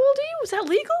guess. How old are you? Is that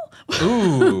legal?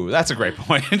 Ooh, that's a great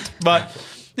point. But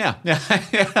yeah.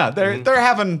 They're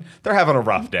having a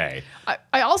rough day.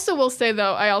 I also will say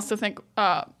though, I also think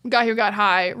Guy Who Got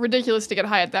High, ridiculous to get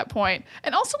high at that point.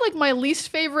 And also like my least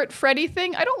favorite Freddy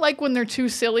thing, I don't like when they're too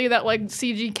silly, that like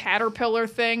CG caterpillar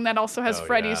thing that also has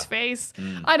Freddy's face.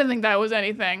 I didn't think that was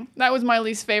anything. That was my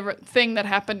least favorite thing that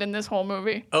happened in this whole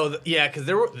movie. Oh, yeah,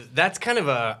 because that's kind of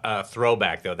a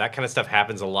throwback though. That kind of stuff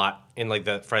happens a lot in like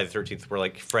the Friday the 13th where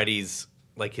like Freddy's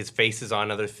like his face is on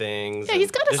other things. Yeah,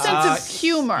 he's got a sense of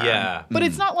humor. Yeah. But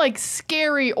it's not like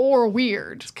scary or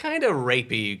weird. It's kind of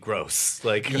rapey gross.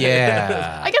 Like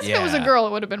I guess if it was a girl,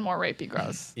 it would have been more rapey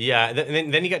gross. Yeah,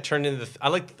 and then he got turned into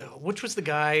which was the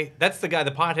guy? That's the guy,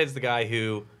 the pothead's the guy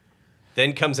who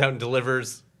then comes out and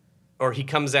delivers, or he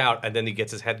comes out and then he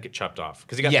gets his head chopped off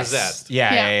because he got possessed.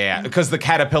 Yeah. Because the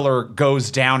caterpillar goes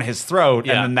down his throat,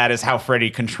 and then that is how Freddy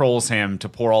controls him to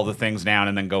pour all the things down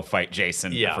and then go fight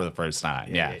Jason for the first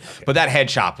time. Yeah. Okay. But that head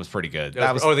chop was pretty good.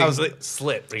 That was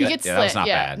slit. He gets slit. That was not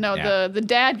bad. No, the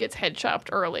dad gets head chopped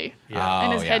early,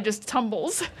 and his head just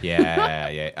tumbles.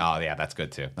 Yeah. Oh, yeah, that's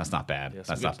good too. That's not bad.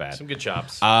 That's not bad. Some good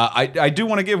chops. I do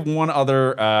want to give one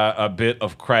other a bit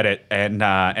of credit and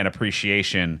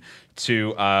appreciation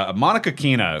to Monica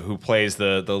Keena, who plays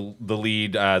the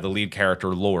lead character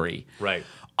Lori. Right.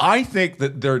 I think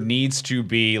that there needs to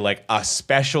be like a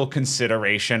special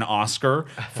consideration Oscar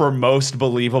for most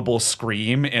believable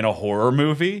scream in a horror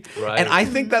movie. Right. And I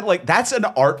think that like that's an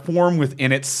art form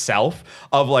within itself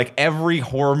of like every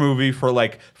horror movie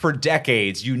for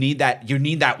decades. You need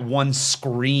that one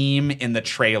scream in the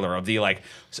trailer of the like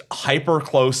hyper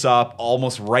close up,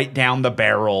 almost right down the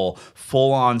barrel,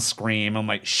 full on scream. I'm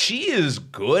like, she is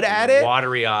good at it.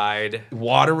 Watery eyed.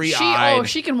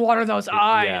 She can water those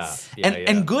eyes.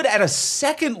 And good at a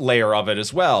second layer of it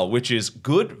as well, which is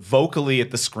good vocally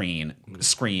at the scream,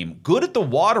 good at the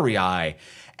watery eye,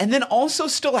 and then also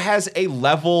still has a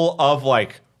level of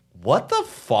like, what the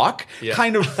fuck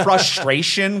kind of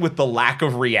frustration with the lack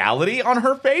of reality on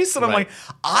her face. And I'm like,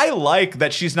 I like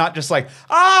that she's not just like,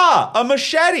 a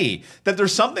machete. That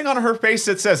there's something on her face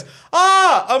that says,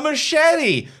 a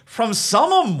machete from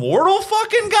some immortal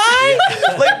fucking guy.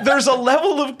 Like there's a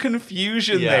level of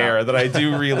confusion there that I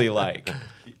do really like.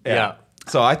 Yeah.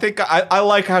 So I think I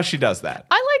like how she does that.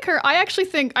 I like her. I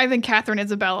think Catherine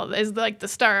Isabella is like the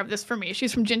star of this for me.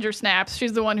 She's from Ginger Snaps.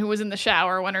 She's the one who was in the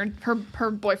shower when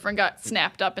her boyfriend got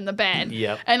snapped up in the bed.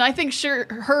 Yep. And I think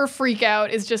her freak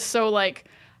out is just so like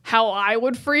how I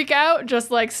would freak out,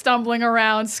 just like stumbling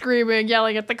around, screaming,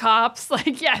 yelling at the cops.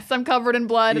 Like, yes, I'm covered in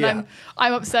blood and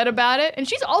I'm upset about it. And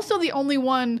she's also the only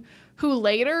one who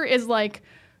later is like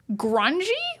grungy,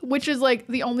 which is like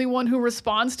the only one who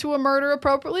responds to a murder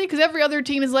appropriately, because every other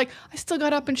teen is like, I still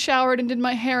got up and showered and did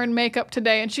my hair and makeup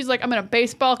today, and she's like, I'm in a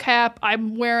baseball cap,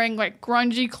 I'm wearing like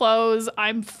grungy clothes,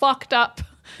 I'm fucked up.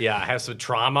 Yeah, I have some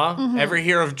trauma. Ever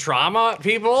hear of trauma,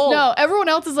 people? No, everyone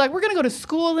else is like, we're gonna go to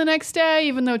school the next day,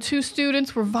 even though 2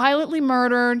 students were violently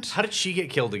murdered. How did she get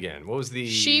killed again? What was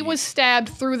She was stabbed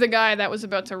through the guy that was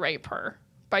about to rape her.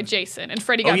 by Jason, and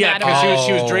Freddy got Oh yeah, mad at her. because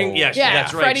she was drinking. Yeah, Yeah,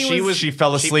 that's right. Freddy was- She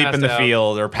fell asleep in the passed out.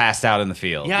 field or passed out in the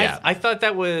field. Yeah, I thought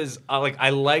that was I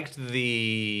liked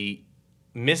the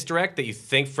misdirect that you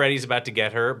think Freddy's about to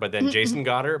get her, but then Jason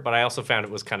got her. But I also found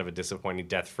it was kind of a disappointing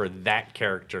death for that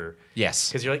character. Yes.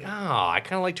 Because you're like, I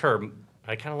kind of liked her.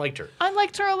 I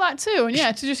liked her a lot too, and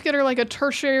to just get her like a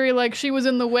tertiary, like she was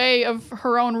in the way of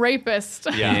her own rapist.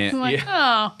 Yeah. I'm like,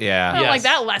 Yeah. I don't like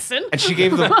that lesson. And she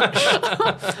gave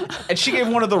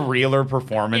one of the realer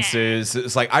performances.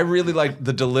 It's like I really like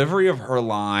the delivery of her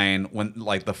line when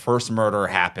like the first murder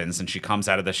happens and she comes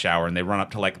out of the shower and they run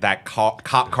up to like that cop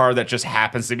car that just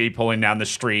happens to be pulling down the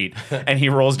street and he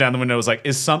rolls down the window and is like,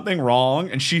 is something wrong?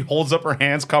 And she holds up her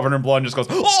hands covered in blood and just goes,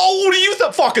 oh, what do you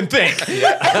fucking think?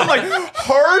 I'm like,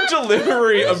 her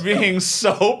delivery of being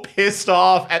so pissed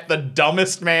off at the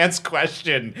dumbest man's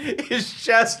question is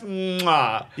just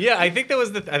mwah. Yeah, I think that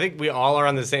was I think we all are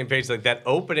on the same page. Like that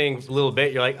opening little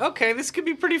bit, you're like, okay, this could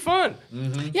be pretty fun.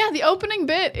 Mm-hmm. Yeah, the opening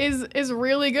bit is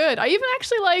really good. I even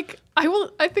actually like.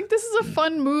 I think this is a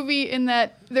fun movie in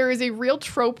that there is a real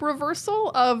trope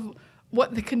reversal of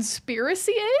what the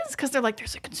conspiracy is, because they're like,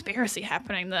 there's a conspiracy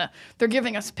happening. They're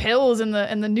giving us pills, and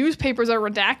the newspapers are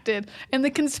redacted. And the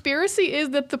conspiracy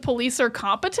is that the police are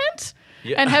competent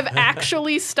and have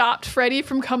actually stopped Freddy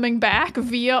from coming back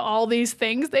via all these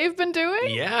things they've been doing.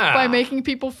 Yeah. By making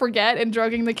people forget and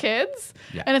drugging the kids.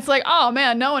 Yeah. And it's like, oh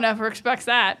man, no one ever expects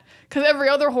that. Because every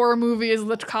other horror movie is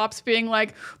the cops being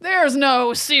like, there's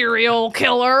no serial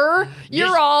killer.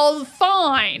 You're all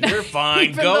fine. You're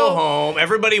fine. Even Go though- home.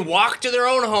 Everybody walk to their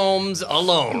own homes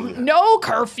alone. No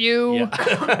curfew.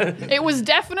 It was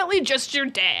definitely just your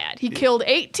dad. He killed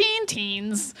 18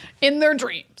 teens in their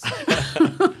dreams.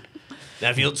 Now,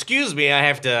 if you'll excuse me, I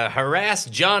have to harass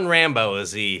John Rambo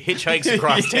as he hitchhikes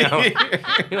across town.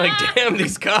 You're like, damn,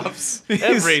 these cops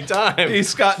every time.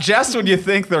 He's got just when you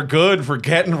think they're good for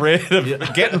getting rid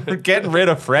of getting rid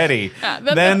of Freddy,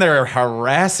 then they're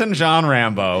harassing John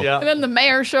Rambo. Yeah. And then the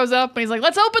mayor shows up and he's like,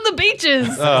 let's open the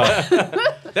beaches.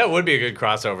 That would be a good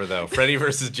crossover, though. Freddy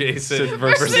versus Jason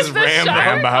Versus the Rambo.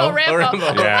 shower. Oh,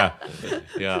 Rambo. Yeah.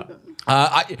 Yeah.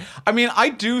 I mean, I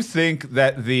do think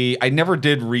that I never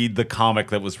did read the comic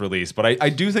that was released, but I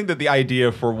do think that the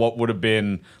idea for what would have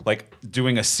been like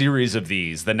doing a series of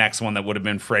these, the next one that would have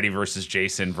been Freddy versus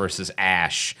Jason versus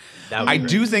Ash. I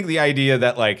do think the idea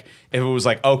that like, if it was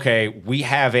like, okay, we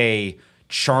have a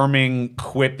charming,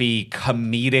 quippy,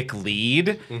 comedic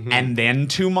lead and then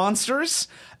two monsters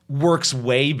works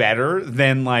way better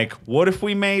than like, what if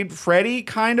we made Freddy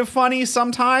kind of funny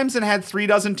sometimes and had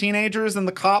 36 teenagers and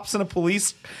the cops and a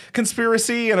police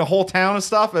conspiracy and a whole town of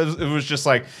stuff. It was just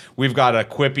like, we've got a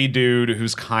quippy dude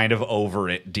who's kind of over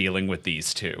it dealing with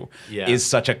these two. Yeah. Is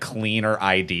such a cleaner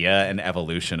idea and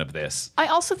evolution of this. I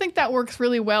also think that works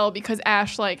really well because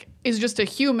Ash like is just a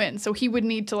human, so he would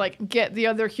need to like get the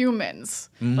other humans.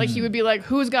 Like he would be like,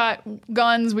 who's got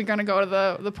guns? We're gonna go to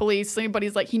the police.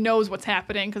 Anybody's like, he knows what's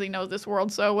happening because he knows this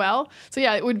world so well. So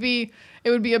yeah, it would be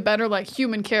a better like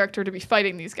human character to be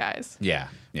fighting these guys. Yeah.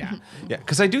 Yeah. Yeah.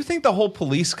 Because I do think the whole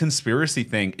police conspiracy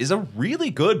thing is a really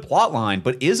good plot line,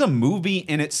 but is a movie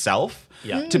in itself.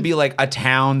 Yeah. To be like a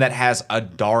town that has a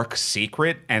dark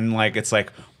secret and like it's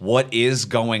like, what is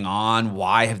going on?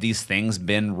 Why have these things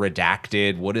been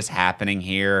redacted? What is happening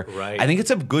here? Right. I think it's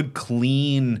a good,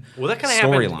 clean Well, that kind of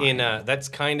happened storyline. in that's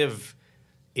kind of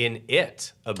in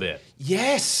It a bit.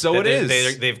 Yes, so That it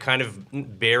is. They've kind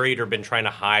of buried or been trying to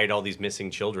hide all these missing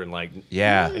children, like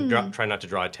and try not to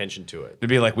draw attention to it. To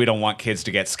be like, we don't want kids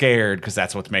to get scared because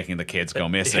that's what's making the kids go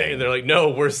missing. And they're like, no,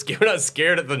 we're not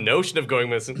scared at the notion of going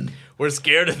missing. We're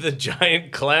scared of the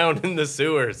giant clown in the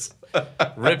sewers,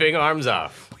 ripping arms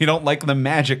off. We don't like the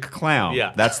magic clown.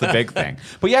 Yeah. That's the big thing.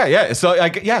 But yeah. So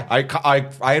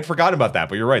I had forgotten about that.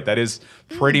 But you're right. That is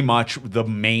pretty much the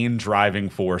main driving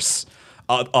force,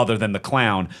 other than the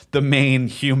clown, the main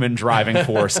human driving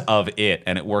force of it,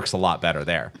 and it works a lot better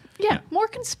there. Yeah, more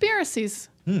conspiracies.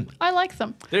 I like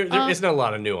them. There isn't a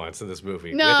lot of nuance in this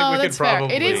movie. No, I think we that's could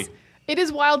probably. fair. It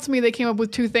is wild to me they came up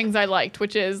with two things I liked,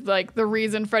 which is like the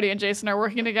reason Freddy and Jason are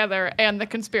working together and the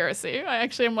conspiracy. I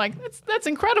actually am like, that's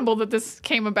incredible that this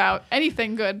came about.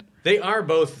 Anything good. They are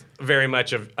both very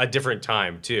much of a different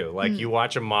time too. Like you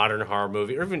watch a modern horror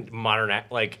movie, or even modern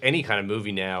like any kind of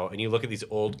movie now, and you look at these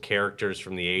old characters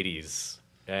from the '80s.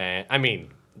 I mean,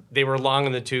 they were long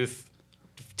in the tooth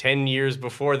 10 years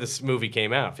before this movie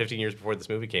came out, 15 years before this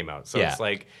movie came out. So Yeah. it's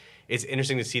like, it's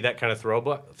interesting to see that kind of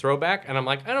throwback. And I'm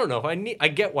like, I don't know if I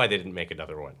get why they didn't make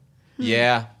another one.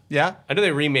 Yeah. Yeah. I know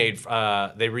they remade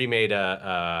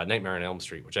Nightmare on Elm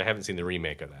Street, which I haven't seen the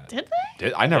remake of that. Did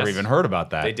they? I never Yes. even heard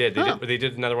about that. They did. They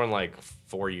did another one like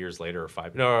 4 years later or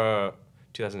 5. No,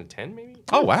 2010 maybe.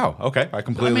 Oh, wow. Okay. I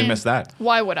completely missed that.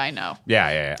 Why would I know?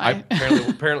 Yeah.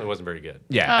 Apparently it wasn't very good.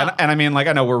 Yeah, and I mean, like,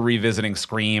 I know we're revisiting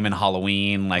Scream and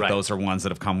Halloween. Like, Right. those are ones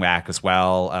that have come back as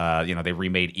well. They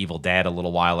remade Evil Dead a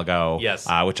little while ago. Yes.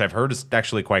 Which I've heard is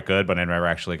actually quite good, but I've never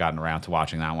actually gotten around to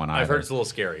watching that one either. I've heard it's a little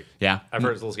scary. Yeah. I've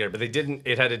heard it's a little scary, but they didn't.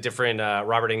 It had a different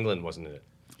Robert Englund, wasn't it?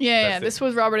 Yeah. That's This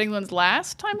was Robert Englund's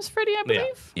last time as Freddy, I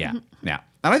believe. Yeah.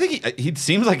 And I think he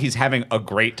seems like he's having a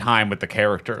great time with the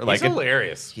character. Like, He's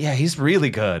hilarious. yeah, he's really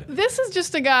good. This is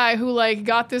just a guy who like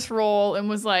got this role and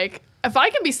was like, if I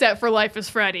can be set for life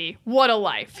as Freddy, what a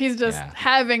life. He's just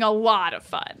having a lot of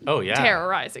fun. Oh, yeah.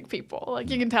 Terrorizing people. Like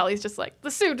you can tell he's just like,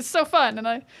 the suit is so fun.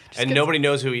 And Nobody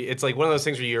knows who he. It's like one of those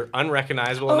things where you're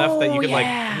unrecognizable enough that you can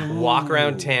like walk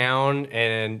around town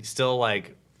and still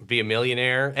like be a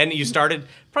millionaire. And you started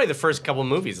probably the first couple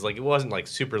movies, like it wasn't like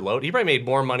super low. He probably made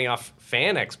more money off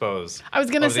fan expos. I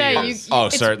was gonna say,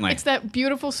 certainly. It's that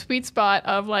beautiful sweet spot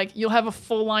of like you'll have a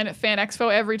full line at Fan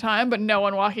Expo every time, but no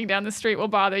one walking down the street will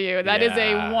bother you. That is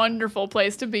a wonderful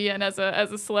place to be in as a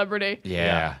celebrity.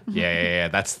 Yeah.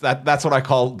 That's what I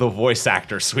call the voice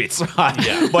actor sweet spot.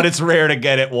 Yeah. But it's rare to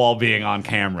get it while being on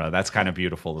camera. That's kind of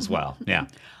beautiful as well. Yeah.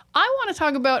 I want to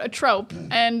talk about a trope,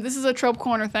 and this is a trope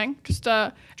corner thing.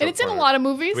 And it's in a lot of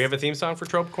movies. Do we have a theme song for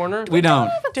Trope Corner? We don't.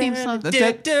 have a theme song.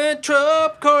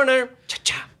 Trope Corner.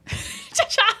 Cha-cha.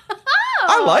 Cha-cha.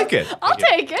 I like it. I'll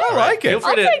take it. I like Feel it.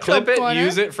 free to take clip Trope it, Corner.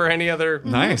 use it for any other.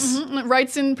 Nice.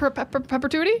 Rights in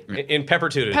perpetuity? In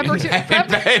Peppertuity.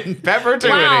 Peppertuity.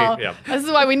 Wow. Yep. This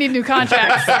is why we need new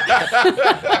contracts.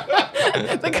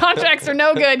 The contracts are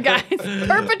no good, guys.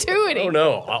 Perpetuity. Oh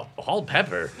no, all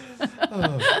pepper.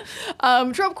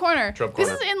 Trope Corner. Trope This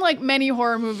Corner. is in like many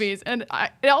horror movies, and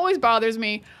it always bothers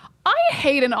me. I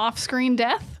hate an off-screen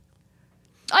death.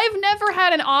 I've never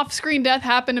had an off-screen death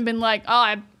happen and been like,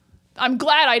 oh, I'm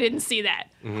glad I didn't see that.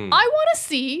 Mm-hmm. I want to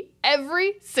see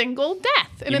every single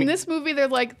death. And in this movie, they're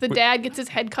like, the dad gets his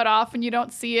head cut off and you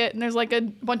don't see it. And there's like a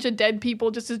bunch of dead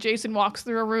people just as Jason walks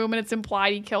through a room and it's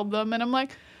implied he killed them. And I'm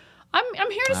like,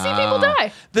 I'm here to see people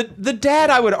die. The dad,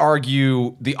 I would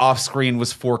argue, the off-screen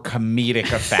was for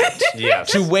comedic effect.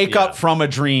 Yes. To wake up from a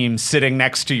dream sitting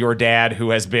next to your dad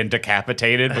who has been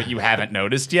decapitated, but you haven't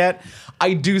noticed yet.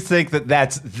 I do think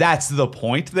that's the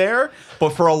point there.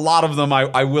 But for a lot of them,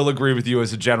 I will agree with you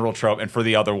as a general trope. And for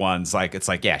the other ones, like it's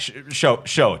like, yeah, show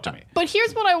it to me. But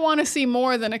here's what I want to see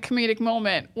more than a comedic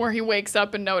moment where he wakes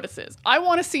up and notices. I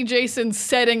want to see Jason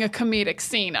setting a comedic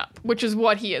scene up, which is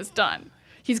what he has done.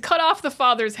 He's cut off the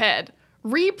father's head,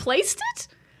 replaced it,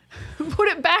 put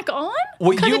it back on, Well,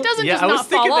 because it doesn't just not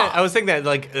fall off. I was thinking that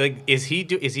like is he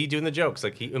doing the jokes?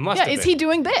 Like it must have been. Is he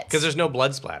doing bits? Because there's no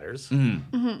blood splatters.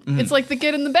 It's like the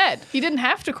kid in the bed. He didn't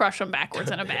have to crush him backwards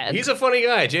in a bed. He's a funny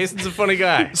guy. Jason's a funny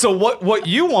guy. So what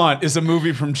you want is a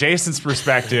movie from Jason's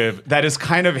perspective that is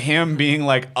kind of him being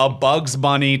like a Bugs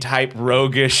Bunny type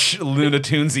roguish Looney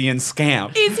Tunesian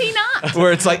scamp. Is he not?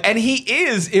 Where it's like, and he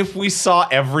is if we saw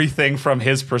everything from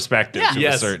his perspective to a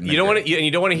Yes, certain you don't degree. want to, and you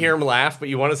don't want to hear him laugh, but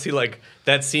you want to see like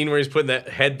that scene where he's putting that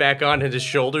head back on and his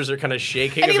shoulders are kind of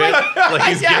shaking a And he, bit, like- like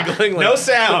he's Yeah. giggling. Like, No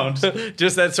sound.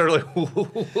 just that sort of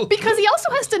like. Because he also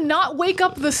has to not wake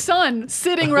up the son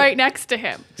sitting right next to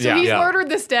him. So Yeah. he's Yeah. murdered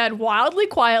this dad wildly,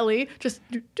 quietly. Just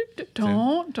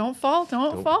don't fall.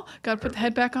 Got to put the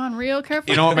head back on real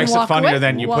carefully. You know what and makes it walk funnier away,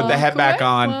 than you put the head walk back away,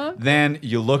 on, walk. then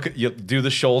you do the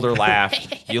shoulder laugh,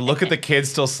 you look at the kid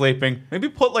still sleeping, maybe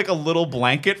put like a little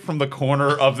blanket from the corner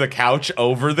of the couch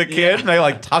over the kid, and they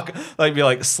like be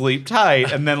like sleep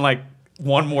tight, and then like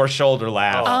one more shoulder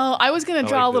laugh. Oh, I was gonna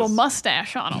draw like a little this.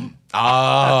 mustache on him,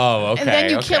 Oh, okay. and then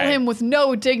you kill okay. him with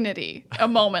no dignity a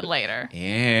moment later.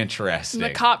 Interesting.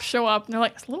 And the cops show up and they're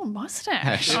like, "It's a little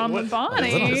mustache on the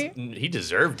body." He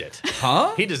deserved it.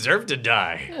 Huh? He deserved to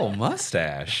die. Little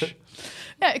mustache.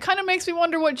 Yeah, it kind of makes me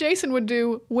wonder what Jason would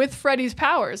do with Freddy's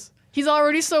powers. He's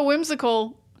already so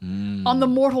whimsical on the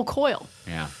mortal coil.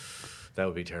 Yeah. That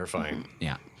would be terrifying.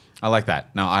 Yeah. I like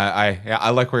that. No,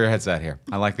 I like where your head's at here.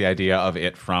 I like the idea of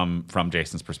it from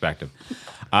Jason's perspective.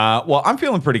 Well, I'm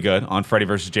feeling pretty good on Freddy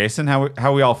versus Jason.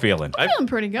 How we all feeling? I'm feeling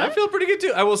pretty good. I feel pretty good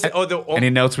too. I will say. Any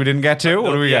notes we didn't get to?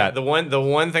 What do we got? The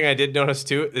one thing I did notice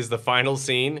too is the final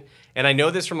scene, and I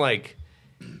know this from like,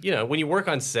 when you work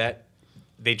on set,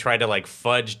 they try to like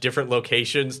fudge different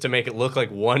locations to make it look like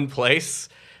one place.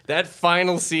 That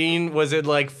final scene was in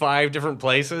like 5 different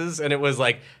places, and it was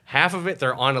like half of it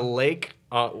they're on a lake,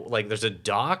 like there's a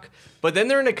dock, but then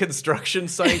they're in a construction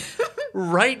site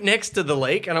right next to the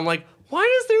lake, and I'm like,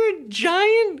 why is there a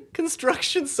giant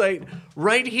construction site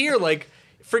right here? Like,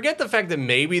 forget the fact that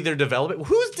maybe they're developing.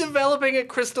 Who's developing at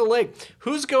Crystal Lake?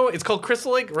 Who's going? It's called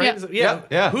Crystal Lake, right?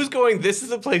 Yeah. Who's going? This is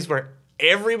the place where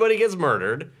everybody gets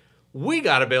murdered. We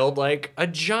got to build like a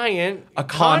giant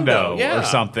condo Yeah. or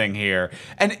something here.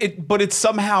 But it's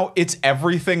somehow it's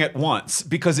everything at once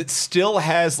because it still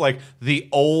has like the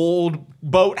old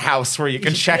boathouse where you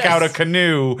can check out a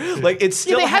canoe. Like it's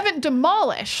still they haven't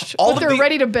demolished, all but of they're the-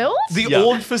 ready to build? The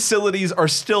old facilities are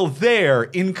still there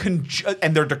and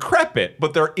they're decrepit,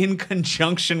 but they're in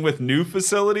conjunction with new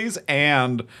facilities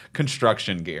and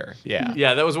construction gear. Yeah.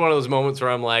 Yeah, that was one of those moments where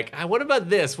I'm like, what about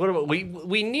this? What about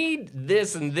we need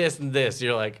this and this and this?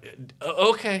 You're like,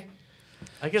 okay.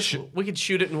 I guess we could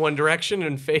shoot it in one direction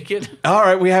and fake it. All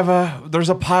right, there's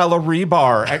a pile of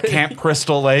rebar at Camp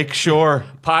Crystal Lake, sure.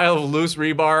 Pile of loose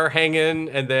rebar hanging,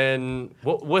 and then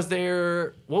what was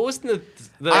there? What was the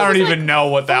I don't even know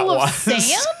what that Full of was.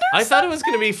 sand or I thought it was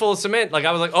going to be full of cement. Like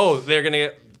I was like, oh, they're going to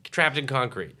get trapped in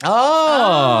concrete.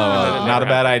 Oh, not a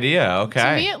bad idea. To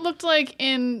Okay. me, it looked like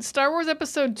in Star Wars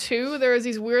Episode 2, there was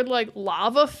these weird, like,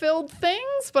 lava-filled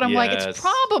things, but I'm like, Yes. it's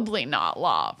probably not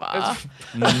lava. I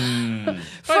don't know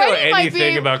Freddy might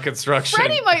anything be- about construction.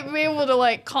 Freddy might be able to,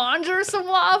 like, conjure some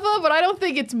lava, but I don't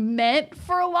think it's meant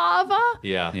for lava.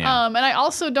 Yeah. Yeah. And I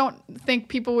also don't think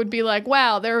people would be like,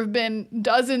 wow, there have been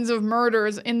dozens of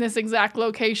murders in this exact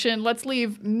location. Let's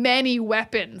leave many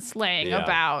weapons laying Yeah.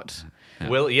 about.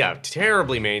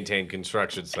 Terribly maintained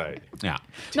construction site. Yeah.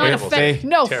 Not a Terrible. fence.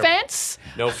 No Terrible. fence.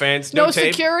 No fence, No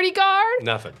tape, security guard.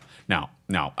 nothing. No.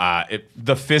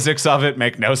 The physics of it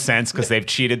make no sense because they've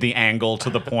cheated the angle to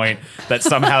the point that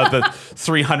somehow the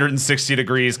 360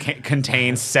 degrees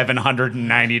contains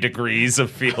 790 degrees of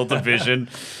field of vision.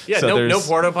 Yeah, So no there's-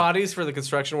 porta potties for the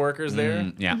construction workers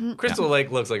there. Yeah. Crystal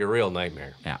Lake looks like a real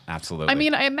nightmare. Yeah, absolutely. I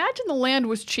mean, I imagine the land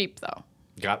was cheap, though.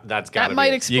 That's got That to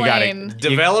might be You gotta- explain.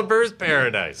 developers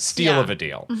paradise. steal Yeah. of a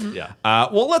deal. Yeah.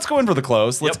 Well, let's go in for the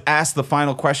close. Let's Yep. ask the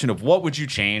final question of what would you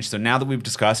change? So now that we've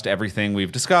discussed everything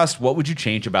we've discussed, what would you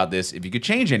change about this if you could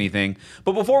change anything?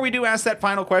 But before we do ask that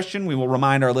final question, we will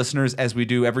remind our listeners, as we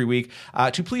do every week,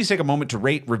 to please take a moment to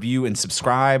rate, review, and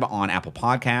subscribe on Apple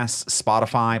Podcasts,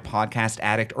 Spotify, Podcast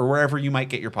Addict, or wherever you might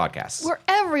get your podcasts.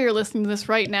 Wherever you're listening to this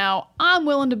right now, I'm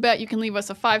willing to bet you can leave us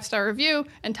a 5-star review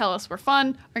and tell us we're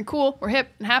fun and cool, we're hip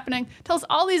and happening. Tell us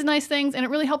all these nice things, and it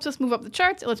really helps us move up the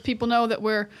charts. It lets people know that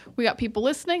we got people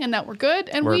listening and that we're good,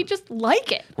 and we just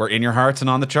like it. We're in your hearts and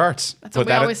on the charts. That's what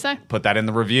we always say. Put that in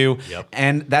the review. Yep.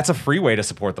 And that's a free way to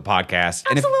support the podcast.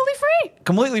 And if- Absolutely free.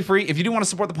 completely free. If you do want to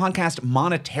support the podcast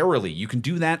monetarily, you can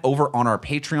do that over on our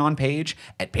Patreon page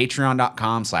at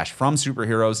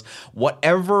patreon.com/fromsuperheroes.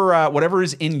 Whatever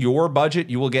is in your budget,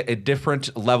 you will get a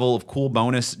different level of cool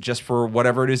bonus just for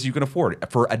whatever it is you can afford.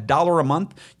 For $1 a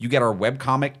month, you get our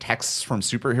webcomic Texts from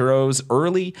Superheroes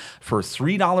early. For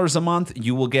 $3 a month,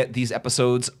 you will get these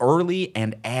episodes early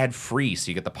and ad-free. So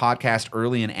you get the podcast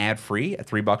early and ad-free at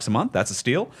 $3 a month. That's a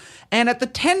steal. And at the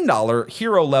 $10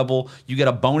 hero level, you get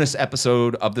a bonus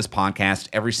episode of this podcast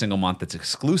every single month that's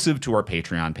exclusive to our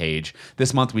Patreon page.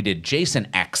 This month we did Jason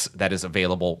X, that is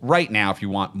available right now if you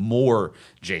want more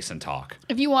Jason talk.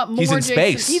 If you want more He's in Jason,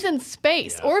 space. he's in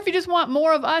space. Or if you just want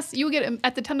more of us, you get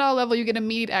at the $10 level, you get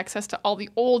immediate access to all the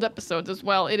old episodes as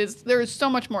well. There is so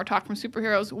much more talk from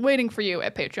superheroes waiting for you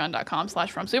at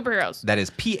patreon.com/fromsuperheroes. That is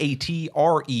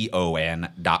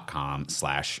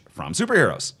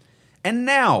patreon.com/fromsuperheroes. And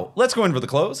now, let's go in for the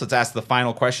close. Let's ask the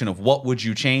final question of what would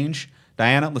you change?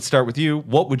 Diana, let's start with you.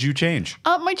 What would you change?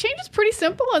 My change is pretty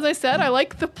simple. As I said, I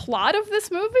like the plot of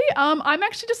this movie. I'm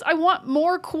actually I want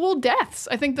more cool deaths.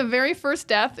 I think the very first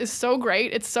death is so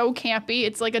great. It's so campy.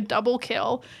 It's like a double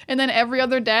kill. And then every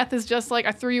other death is just like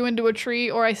I threw you into a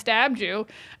tree or I stabbed you.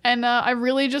 And I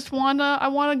really just want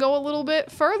to go a little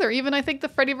bit further. Even I think the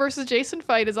Freddy versus Jason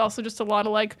fight is also just a lot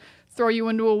of like throw you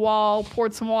into a wall,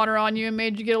 poured some water on you and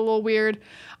made you get a little weird.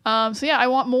 So yeah, I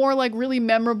want more like really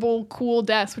memorable, cool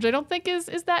deaths, which I don't think is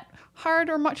that hard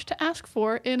or much to ask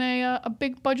for in a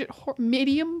big budget,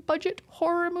 medium budget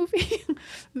horror movie,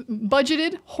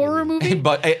 budgeted horror movie,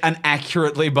 But an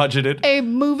accurately budgeted. a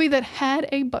movie that had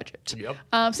a budget. Yep.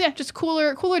 So yeah, just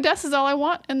cooler deaths is all I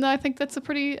want, and I think that's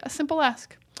a simple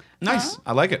ask. Nice.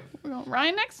 I like it. We're going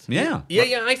Ryan next. Yeah.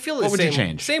 Yeah, I feel the What would you same,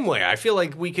 change? same way. I feel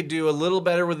like we could do a little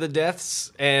better with the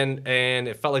deaths, and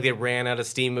it felt like they ran out of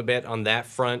steam a bit on that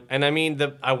front. And I mean,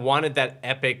 I wanted that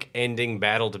epic ending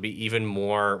battle to be even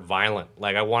more violent.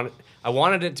 Like I I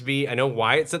wanted it to be, I know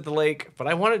why it's at the lake, but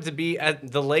I wanted it to be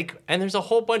at the lake, and there's a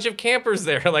whole bunch of campers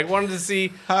there. Like, wanted to see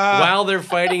while they're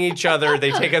fighting each other,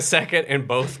 they take a second and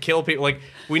both kill people. Like,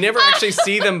 we never actually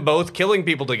see them both killing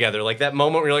people together. Like, that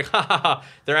moment where you're like, ha ha ha,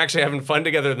 they're actually having fun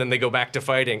together, and then they go back to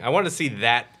fighting. I wanted to see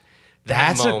that.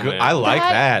 That's moment. a good. I like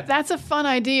that. That's a fun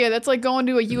idea. That's like going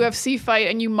to a UFC fight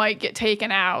and you might get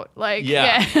taken out, like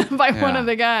by one of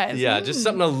the guys. Yeah, just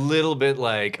something a little bit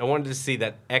like I wanted to see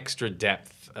that extra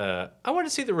depth. I wanted to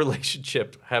see the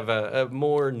relationship have a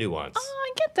more nuance. Oh,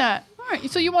 I get that. All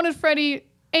right, so you wanted Freddy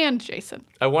and Jason.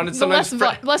 I wanted But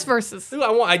sometimes less verses.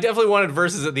 I definitely wanted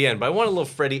verses at the end, but I wanted a little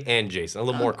Freddy and Jason, a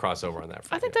little more crossover on that.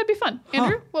 I think that'd be fun.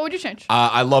 Andrew, what would you change?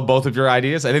 I love both of your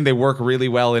ideas. I think they work really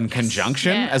well in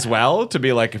conjunction as well. To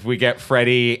be like, if we get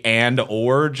Freddy and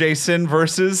or Jason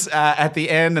versus at the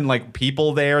end, and like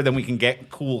people there, then we can get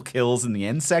cool kills in the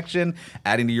end section.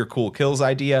 Adding to your cool kills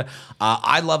idea,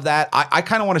 I love that. I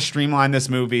kind of want to streamline this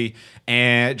movie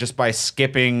and just by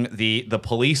skipping the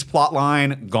police plot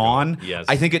line. Gone. Yes.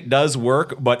 I think it does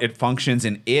work, but it functions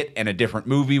in it and a different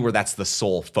movie where that's the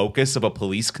sole focus of a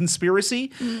police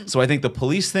conspiracy. So I think the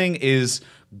police thing is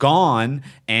gone,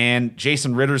 and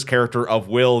Jason Ritter's character of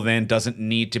Will then doesn't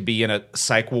need to be in a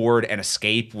psych ward and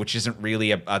escape, which isn't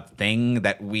really a thing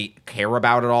that we care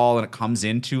about at all, and it comes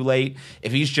in too late.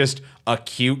 If he's just a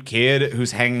cute kid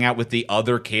who's hanging out with the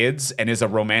other kids and is a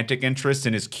romantic interest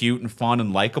and is cute and fun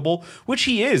and likable, which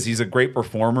he is. He's a great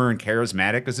performer and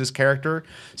charismatic as his character.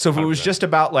 So if it was just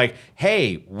about like,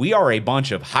 hey, we are a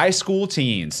bunch of high school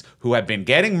teens who have been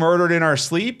getting murdered in our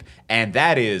sleep, and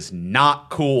that is not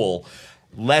cool.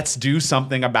 Let's do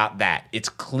something about that. It's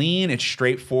clean, it's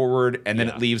straightforward, and then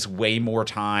it leaves way more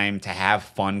time to have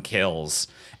fun kills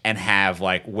and have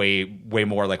like way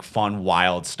more like fun,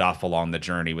 wild stuff along the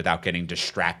journey without getting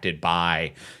distracted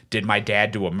by, did my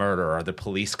dad do a murder? Are the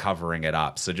police covering it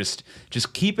up? So just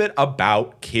keep it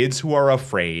about kids who are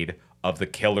afraid of the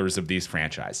killers of these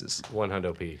franchises.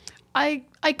 100p. I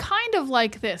kind of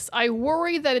like this. I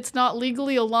worry that it's not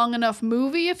legally a long enough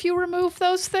movie if you remove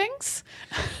those things.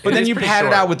 But then you pad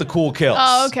it out with the cool kills.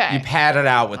 Oh, okay. You pad it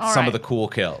out with All some right. of the cool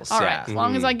kills. All yeah. right, as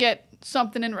long as I get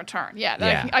something in return.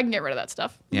 Yeah. I can get rid of that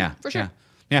stuff. Yeah. For sure.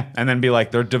 Yeah. And then be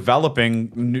like, they're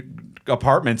developing new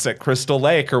apartments at Crystal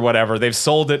Lake or whatever. They've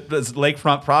sold it as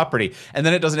lakefront property. And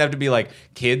then it doesn't have to be like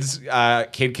kids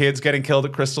getting killed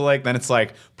at Crystal Lake. Then it's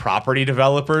like property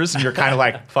developers. And you're kind of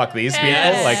like, fuck these people.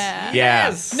 Like,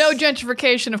 Yes. No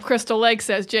gentrification of Crystal Lake,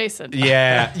 says Jason.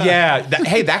 Yeah.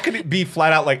 Hey, that could be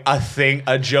flat out like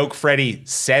a joke Freddy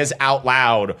says out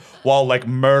loud while like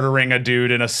murdering a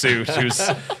dude in a suit who's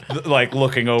like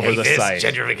looking over the site.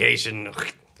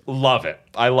 Gentrification. Love it.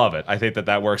 I love it. I think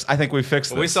that works. I think we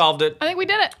fixed this. We solved it. I think we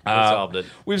did it. We solved it.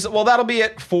 Well, that'll be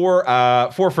it for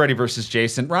Freddy versus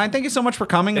Jason. Ryan, thank you so much for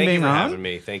coming and Thank you being for on. having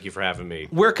me. Thank you for having me.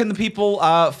 Where can the people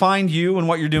find you and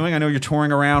what you're doing? I know you're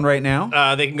touring around right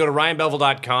now. They can go to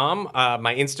ryanbelleville.com.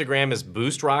 My Instagram is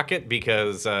Boost Rocket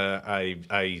because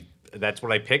I that's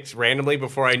what I picked randomly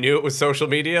before I knew it was social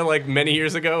media like many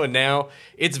years ago, and now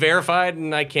it's verified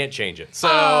and I can't change it.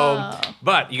 So,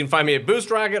 but you can find me at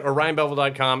Boost Rocket or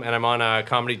ryanbelleville.com, and I'm on a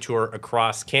comedy tour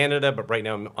across Canada, but right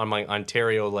now I'm on my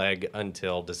Ontario leg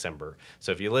until December.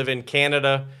 So if you live in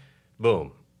Canada,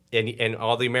 boom. And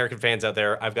all the American fans out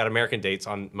there, I've got American dates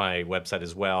on my website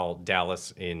as well,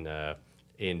 Dallas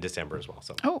in December as well.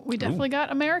 So We definitely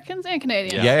got Americans and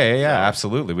Canadians. Yeah,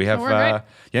 absolutely. We have we're great.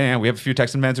 we have a few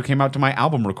Texan bands who came out to my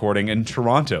album recording in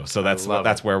Toronto. So that's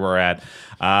where we're at.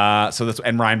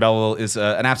 And Ryan Belleville is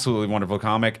an absolutely wonderful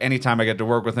comic. Anytime I get to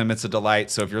work with him, it's a delight.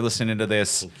 So if you're listening to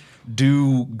this,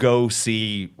 do go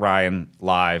see Ryan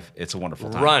live. It's a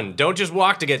wonderful time. Run. Don't just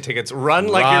walk to get tickets. Run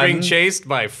like you're being chased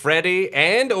by Freddy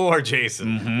and or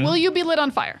Jason. Mm-hmm. Will you be lit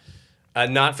on fire?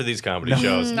 Not for these comedy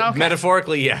shows. Okay.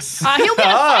 Metaphorically, yes. He'll be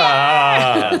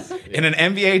on fire. In an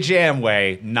NBA Jam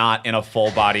way, not in a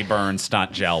full body burn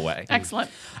stunt gel way.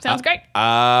 Excellent. Sounds great.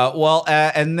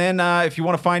 And then if you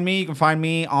want to find me, you can find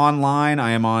me online.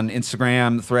 I am on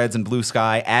Instagram, Threads, and Blue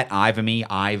Sky at Ivimey,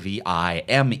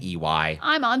 Ivimey.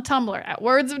 I'm on Tumblr at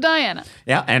Words of Diana.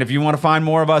 Yeah, and if you want to find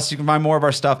more of us, you can find more of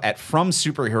our stuff at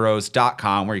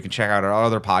FromSuperheroes.com, where you can check out our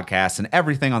other podcasts and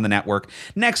everything on the network.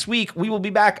 Next week, we will be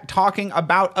back talking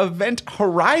about Event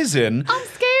Horizon. I'm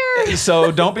scared.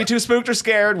 So don't be too spooked or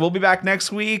scared. We'll be back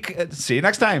next week. See you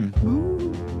next time.